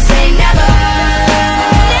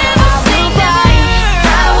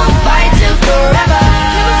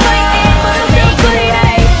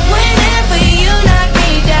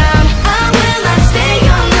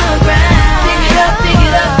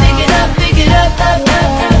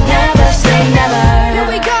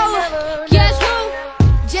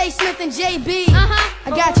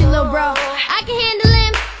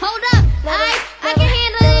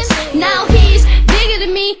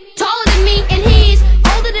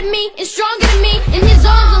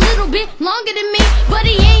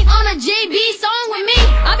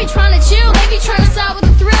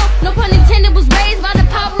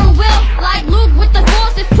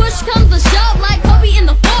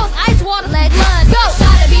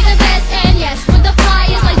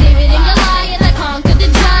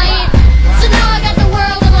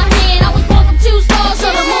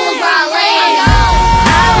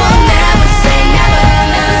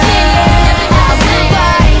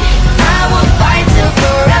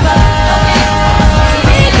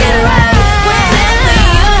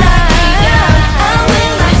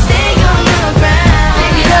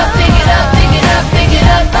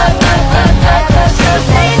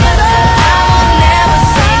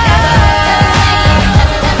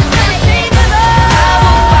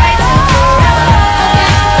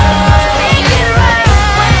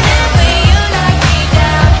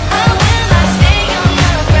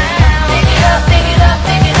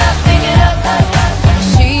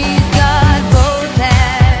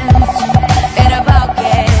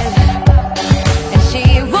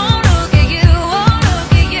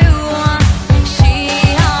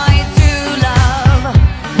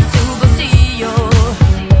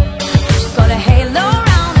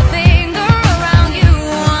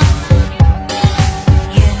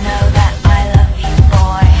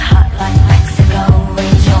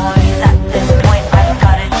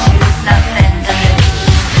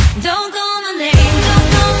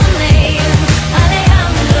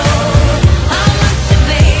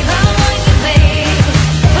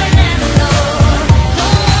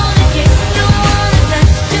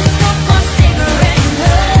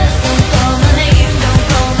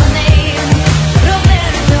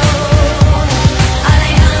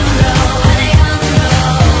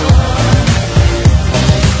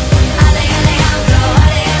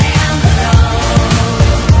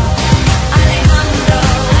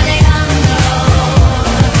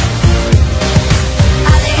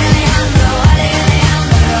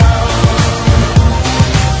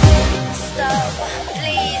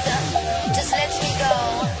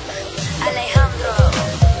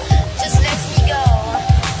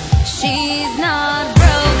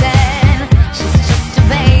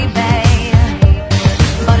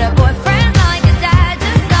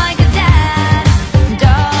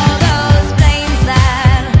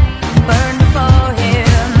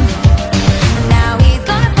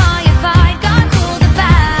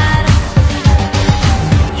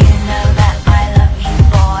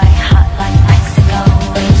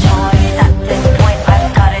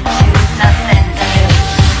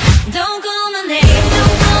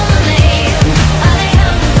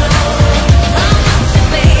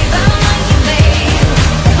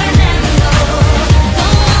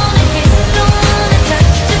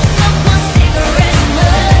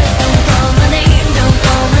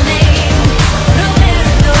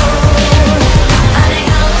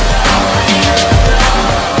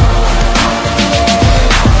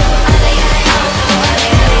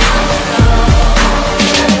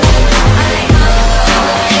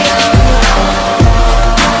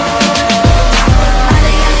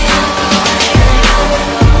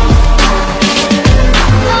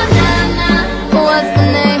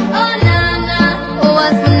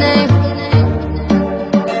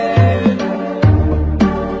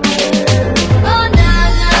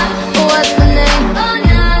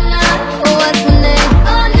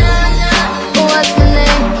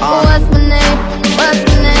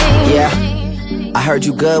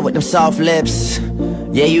 good with them soft lips.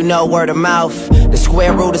 Yeah, you know word of mouth. The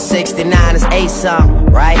square root of 69 is 8 something,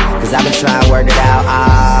 right? Cause I've been trying to work it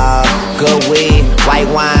out. Good weed, white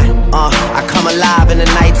wine. I come alive in the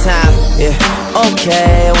nighttime. Yeah,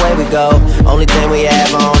 okay, away we go. Only thing we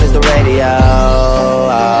have on is the radio.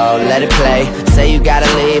 Oh, let it play. Say you gotta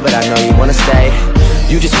leave, but I know you wanna stay.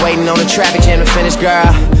 You just waiting on the traffic jam to finish,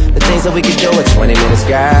 girl. The things that we could do in 20 minutes,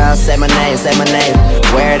 girl. Say my name,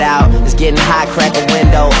 wear it out. It's getting hot, crack a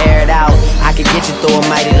window, air it out. I could get you through a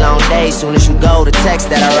mighty long day. Soon as you go, the text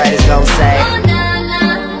that I write is gon' say, oh, nah,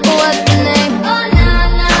 nah, what's my name? Oh,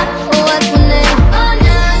 nah, nah, what's my name? Oh,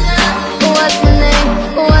 nah, nah, what's my name?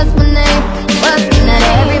 What's my name? What's my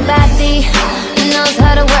name? Everybody knows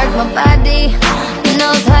how to work my body,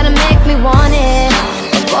 knows how to make me want it.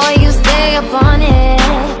 But boy, you stay up on it.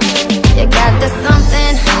 You got this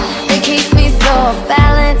something that keeps me so off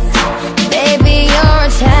balance. Baby, you're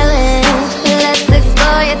a challenge. Let's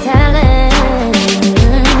explore your talent.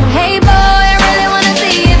 Hey boy, I really wanna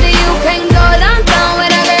see if you can go downtown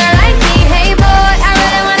with a girl like me. Hey boy, I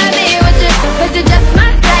really wanna be with you, cause you're just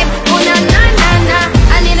my type. Oh nah, nah, nah, nah.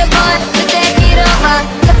 I need a boy to take it over.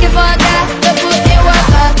 Looking for a guy to put in work.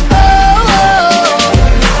 Oh, oh,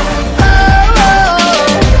 oh, oh.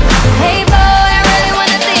 Hey boy, I really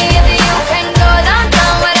wanna see if you can go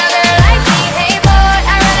downtown with a girl like me. Hey boy,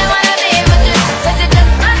 I really wanna be with you, cause you're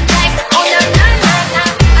just my type. Oh nah, nah, nah, nah.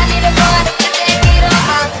 I need a boy to take it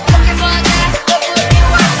over. Looking for a guy to put in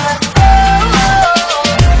work. Oh, oh,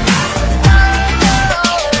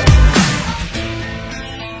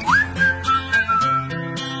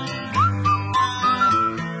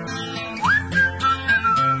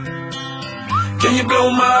 Can you blow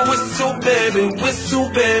my whistle,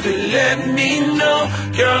 baby, let me know.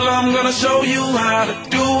 Girl, I'm gonna show you how to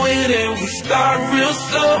do it, and we start real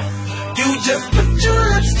slow. You just put your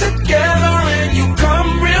lips together and you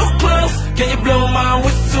come real close. Can you blow my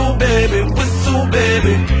whistle, baby,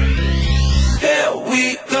 here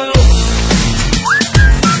we go.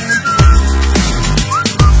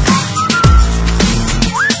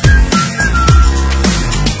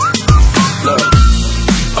 Look,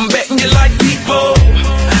 I'm betting you like people,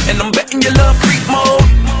 and I'm betting you love freak mode,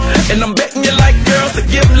 and I'm betting you like girls to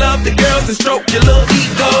give love to girls and stroke your little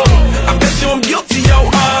ego. I bet you I'm guilty, your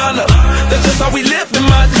honor. That's just how we live in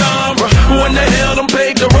my genre. Who in the hell done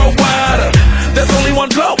paved the road wider? There's only one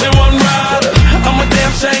blow and one rider. I'm a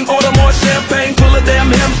damn shame, order more champagne, pull a damn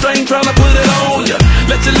hamstring, tryna put it on ya.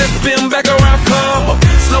 Let your lips spin back around, come up.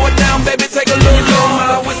 Slow it down, baby, take a look. Blow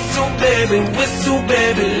my whistle,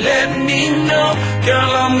 baby, let me know.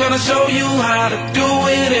 Girl, I'm gonna show you how to do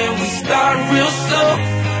it, and we start real slow.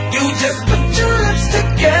 You just put your lips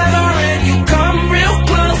together and you come real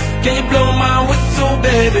close. Can you blow my whistle,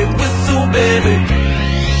 baby,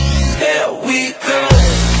 here we go.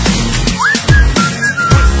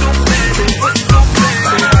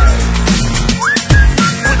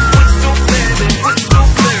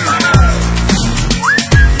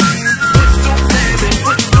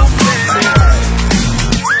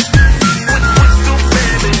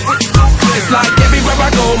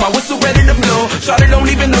 My whistle ready to blow. Shawty don't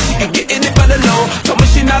even know she can get in it by the low. Told me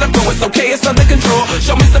she not a pro, it's okay, it's under control.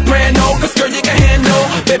 Show me soprano, cause girl you can handle.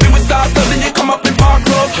 Baby with stars, so then you come up in park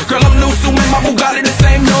clothes. Girl I'm loose, and my Bugatti the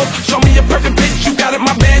same nose. Show me a perfect pitch, you got it,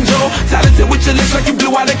 my banjo. Talented with your lips like you blew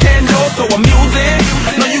out a candle. So I'm using,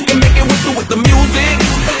 know you can make it whistle with the music.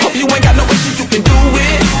 Hope you ain't got no issues, you can do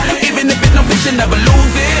it. Even if it's no bitch, you never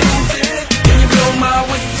lose it. Can you blow my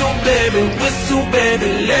whistle,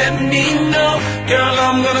 baby, let me know. Girl,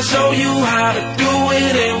 I'm gonna show you how to do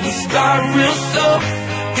it, and we start real slow.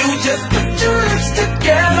 You just put your lips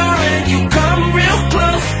together and you come real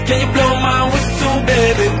close. Can you blow my whistle,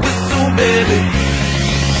 baby,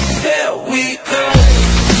 here we go.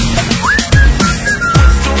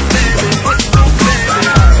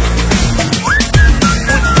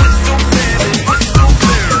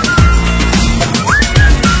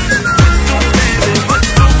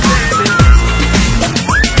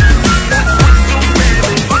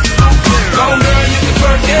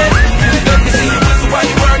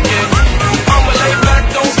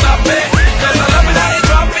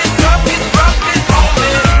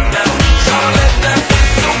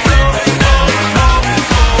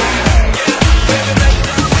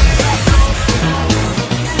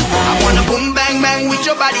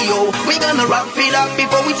 We gonna rock it up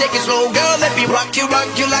before we take it slow. Girl, let me rock you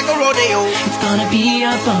like a rodeo. It's gonna be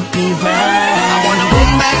a bumpy ride. I wanna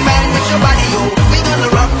boom bang bang with your body, yo. We gonna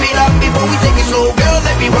rock it up before we take it slow. Girl,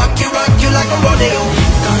 let me rock you like a rodeo.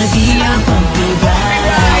 It's gonna be a bumpy ride.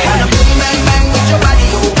 I wanna boom bang bang with your body,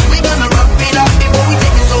 yo. We gonna rock it up before we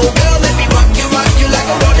take it slow. Girl, let me rock you like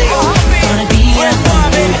a rodeo.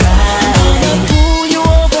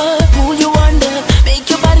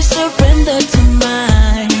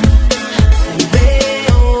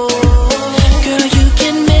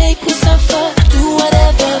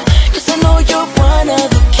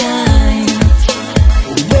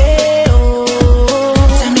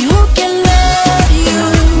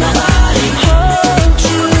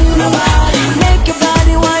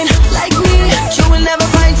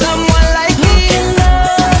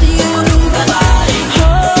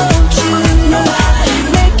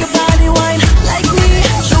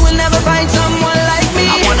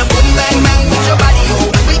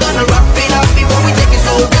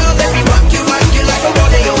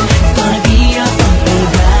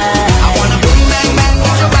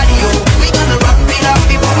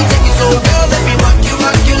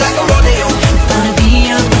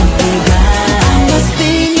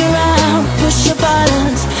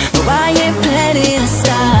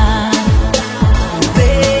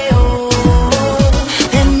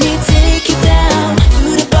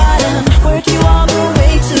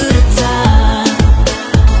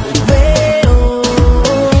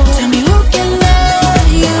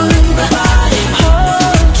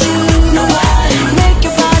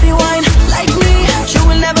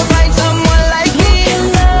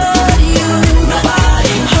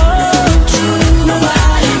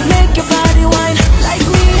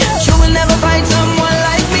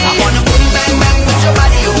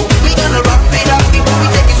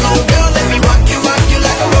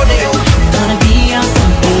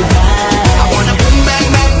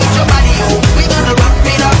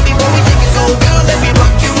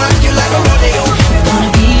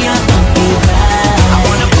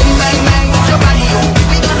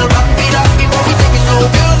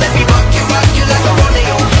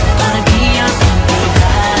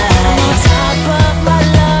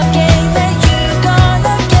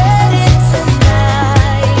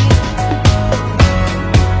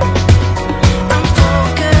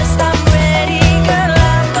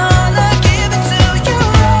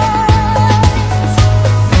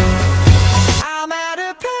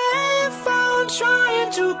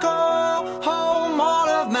 call home all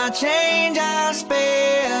of my change I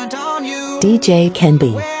spent on you. DJ Kenb.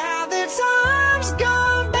 Where have the times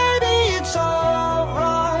gone, baby? It's all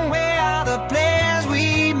wrong. Where are the plans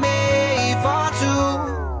we made for two?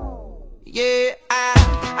 Yeah,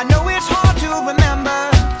 I know it's hard to remember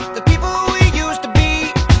the people we used to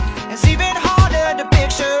be. It's even harder to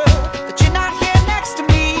picture that you're not here next to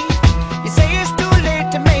me. You say it's too late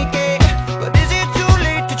to make it, but is it too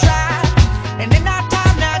late to try? And in that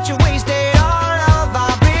time that you wasted, all of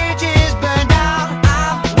our bridges burned down.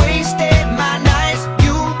 I've wasted my nights,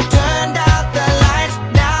 you turned out the lights.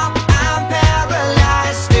 Now I'm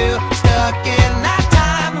paralyzed, still stuck in that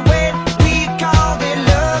time when we called it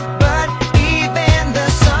love. But even the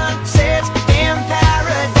sun sets in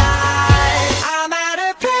paradise. I'm at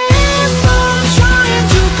a place I'm trying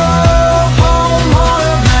to go home. All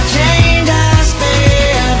of my change I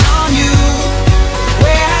spent on you.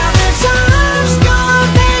 Where have the times gone,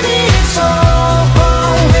 baby? It's all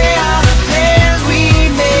wrong. Where are the plans we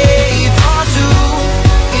made for two?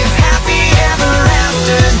 If happy ever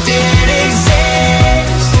after did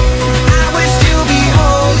exist, I would still be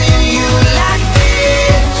holding you like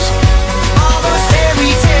this. All those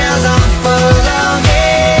fairy tales are full of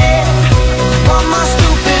it. One more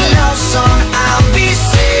stupid love song, I'll be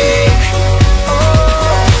sick.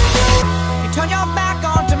 Oh, you turn your back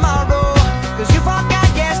on tomorrow, 'cause you forgot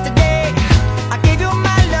yesterday. I gave you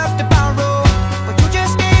my love to borrow, but you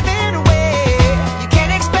just gave it away. You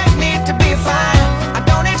can't expect me to be fine, I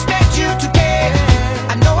don't expect you to care.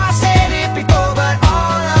 I know I said it before, but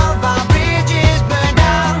all of our bridges burned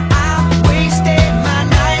down. I wasted my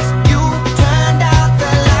nights, you turned out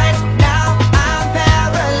the lights. Now I'm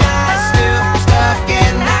paralyzed, still stuck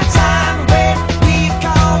in that time when we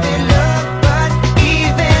called it love. But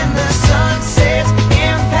even the sun sets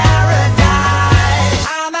in paradise.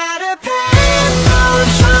 I'm at a place I'm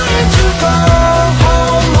trying to go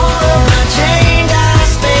home. All of my change I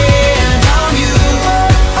spent on you.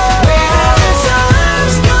 Where have the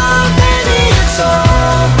times gone, baby? It's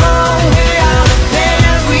all wrong. Where are the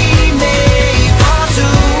plans we made for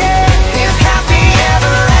two? If happy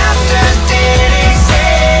ever after did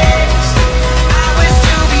exist, I would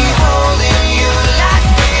still be holding you like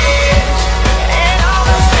this. And all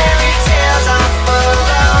those fairy tales are full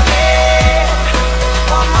of it.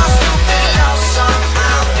 One more stupid love song,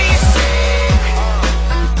 I'll be sick.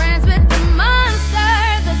 I'm friends with the monster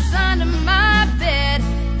that's under my bed.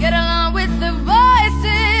 Get along with the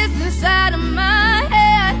voices inside of my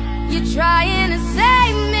head. You're trying to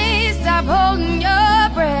save me, stop holding your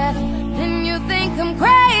breath. Then you think I'm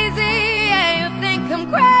crazy, yeah, you think I'm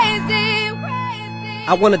crazy.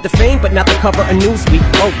 I wanted the fame, but not the cover of Newsweek.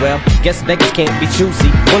 Oh well, guess beggars can't be choosy.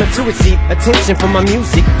 Wanted to receive attention from my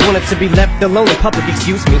music. Wanted to be left alone in public,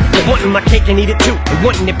 excuse me. But wanting my cake and eat it too, and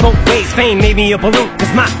wanting it both ways. Fame made me a balloon,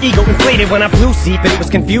 'cause my ego inflated when I blew see. But it was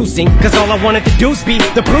confusing, 'cause all I wanted to do was be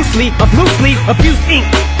the Bruce Lee of loosely abused ink.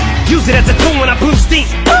 Use it as a tool when I blew steam.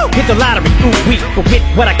 Woo! Hit the lottery, ooh wee. But with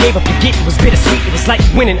what I gave up to get, it was bittersweet. It was like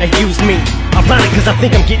winning a used me. Ironic, 'cause I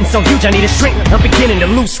think I'm getting so huge I need a shrink. I'm beginning to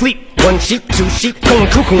lose sleep. One sheep, two sheep, going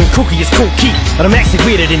cuckoo and kooky is cool key. But I'm actually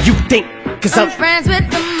weirder than you think, 'cause I'm friends with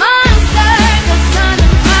the monster that's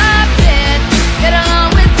under my bed. Get along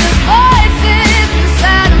with the voices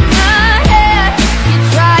inside of my head. You're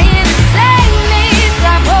trying to save me,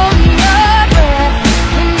 stop holding your breath.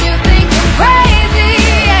 And you think I'm crazy,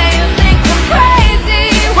 yeah, you think I'm crazy.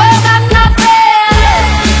 Well, that's not fair.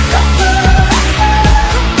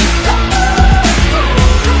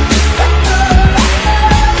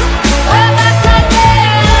 Well, that's not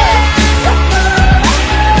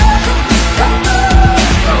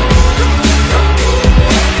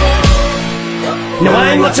Now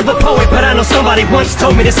I ain't much of a poet, but I know somebody once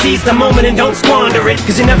told me to seize the moment and don't squander it.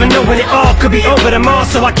 'Cause you never know when it all could be over tomorrow,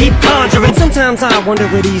 so I keep conjuring. Sometimes I wonder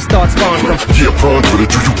where these thoughts spawn from. Yeah, ponder it,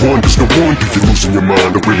 do you wonder? There's no wonder you're losing your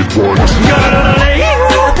mind the way it wanders.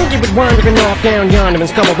 I think you would wandering off down yonder and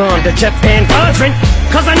stumbled on to Jeff Van Vondren.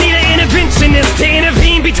 'Cause I need an interventionist to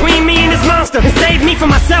intervene between me and this monster and save me from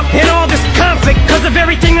myself and all this conflict. 'Cause of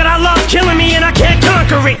everything that I love killing me and I can't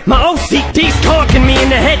conquer it. My OCD's talking me in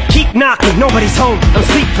the head, keep knocking. Nobody's home, I'm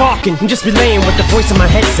sleepwalking. I'm just relaying what the voice in my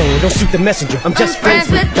head saying. Don't shoot the messenger, I'm just friends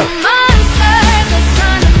with the monster that's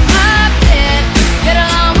under my bed. Get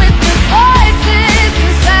along with the voices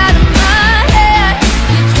inside of my head.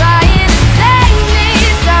 You're trying to save me,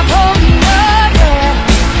 stop holding your breath.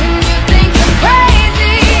 And you think I'm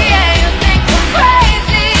crazy, yeah, you think I'm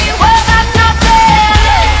crazy. Well, that's not fair.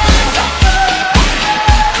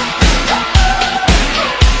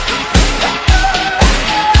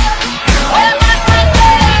 Well, that's not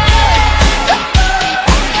fair.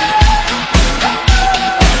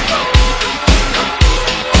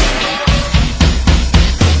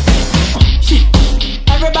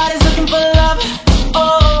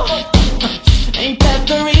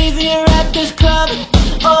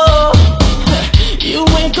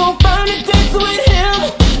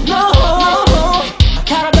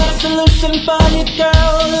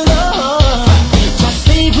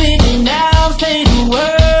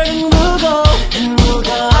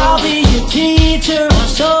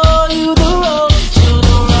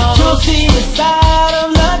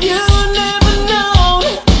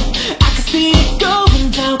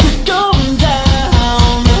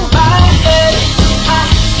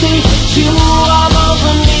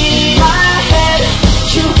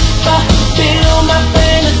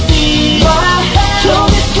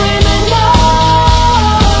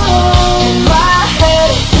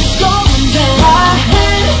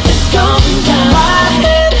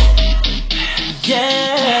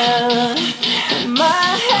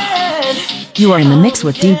 You are in the mix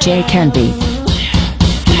with DJ Kenb.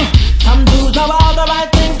 Some dudes have all the right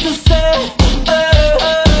things to say.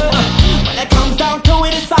 When it comes down to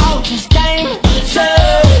it, it's all just game.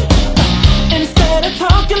 Instead of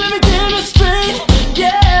talking, let me demonstrate.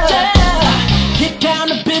 Yeah. Get down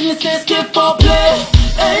to business and skip for play.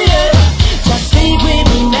 Just stay with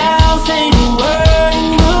me now, say the word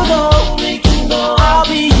and we'll go. I'll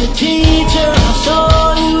be your teacher, I'll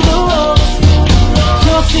show you the ropes.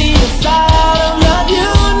 You'll see the side of love you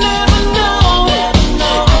never know. I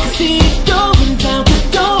can see it going down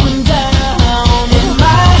in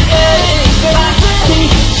my head. I see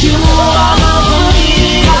you all over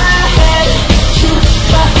me. My head, you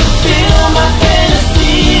got to feel my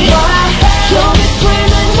fantasy. My head, you'll be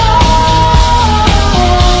screaming no.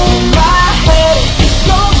 My head is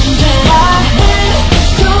going down. My head is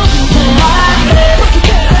going down. My head.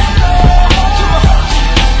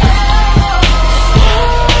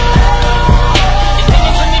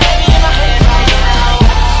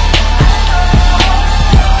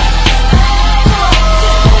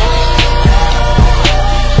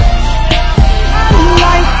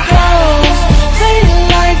 Like girls, they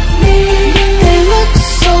like me. They look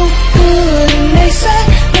so good and they say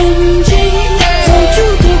MG. Want you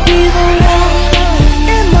to be the one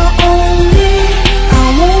and the only. I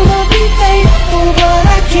wanna be faithful, but I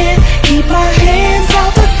can't keep my hands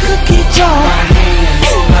out the cookie jar. My hands, can't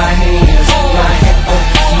keep my hands. My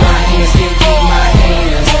hands, can't keep my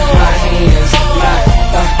hands. My hands,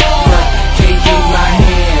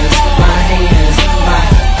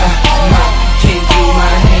 can't keep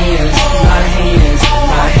my hands.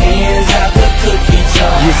 My hands out the cookie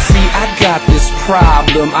jar. You see, I got this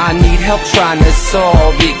problem, I need help trying to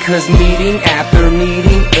solve it. Cause meeting after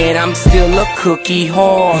meeting, and I'm still a cookie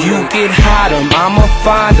whore. You get hot 'em, I'ma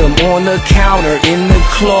find 'em on the counter in the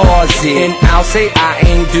closet. And I'll say I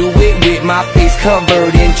ain't do it with my face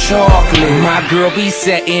covered in chocolate. My girl be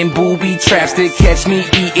setting booby traps to catch me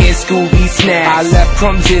eating Scooby snacks. I left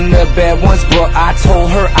crumbs in the bed once, but I told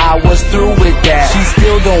her I was through with that. She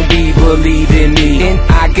still don't be believing me, and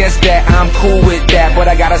I guess that I'm cool with that. But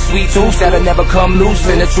I got a sweet tooth that'll never come loose,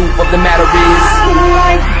 and the truth of the matter is,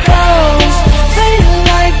 like girls, they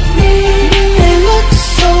like me. They look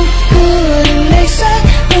so good and they say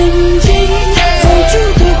MG. Want you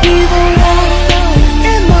to be the one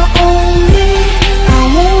and the only. I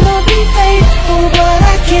wanna be faithful, but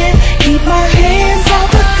I can't keep my hands out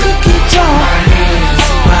the cookie jar. My hands, can't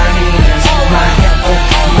keep my hands. My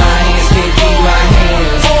hands, can't keep my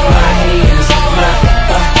hands. My hands, can't keep my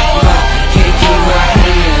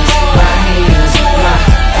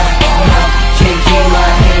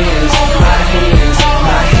hands.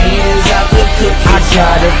 My hands out the cookie jar. I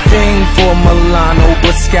got a thing for Milano,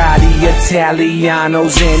 Biscotti,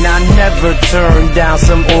 Italianos, and I never turn down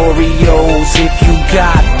some Oreos. If you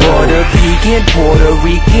got butter pecan, Puerto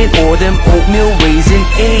Rican, or them oatmeal raisin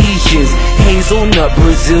Asians, hazelnut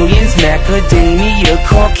Brazilians, macadamia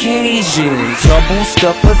Caucasians, double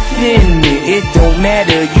stuff a thin mint, it don't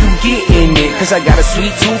matter, you getting it. Cause I got a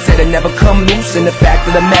sweet tooth that'll never come loose, and the fact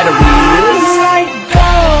of the matter is, like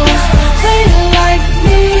girls, they like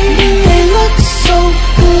me. They look so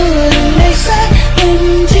good and they say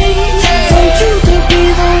MG. Want you to be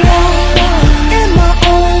the one and the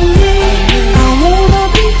only. I wanna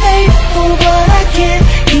be faithful, but I can't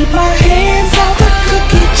keep my hands out the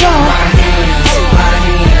cookie jar. My hands, can't keep my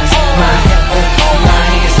hands.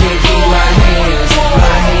 My hands,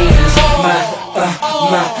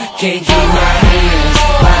 can't keep my hands. My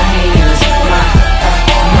hands,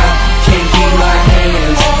 can't keep my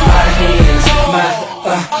hands. My hands,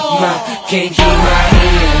 can't keep my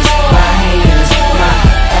hands. My hands, can't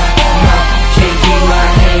keep my hands. My hands, can't keep my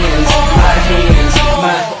hands.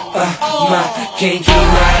 My hands,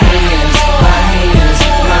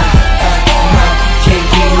 can't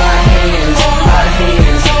keep my hands. My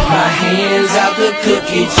hands, my hands out the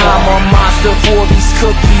cookie jar. I'm a monster for these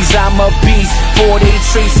cookies, I'm a beast. For they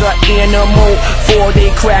treats are animal, for they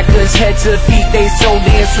crackers head to feet, they so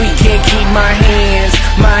damn sweet. Can't keep my hands,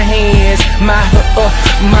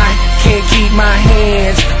 can't keep my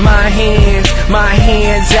hands, my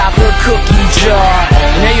hands out the cookie jar.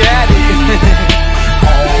 And there you have it.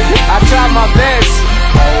 I tried my best.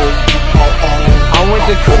 I went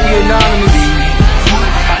to Cookie Anonymous.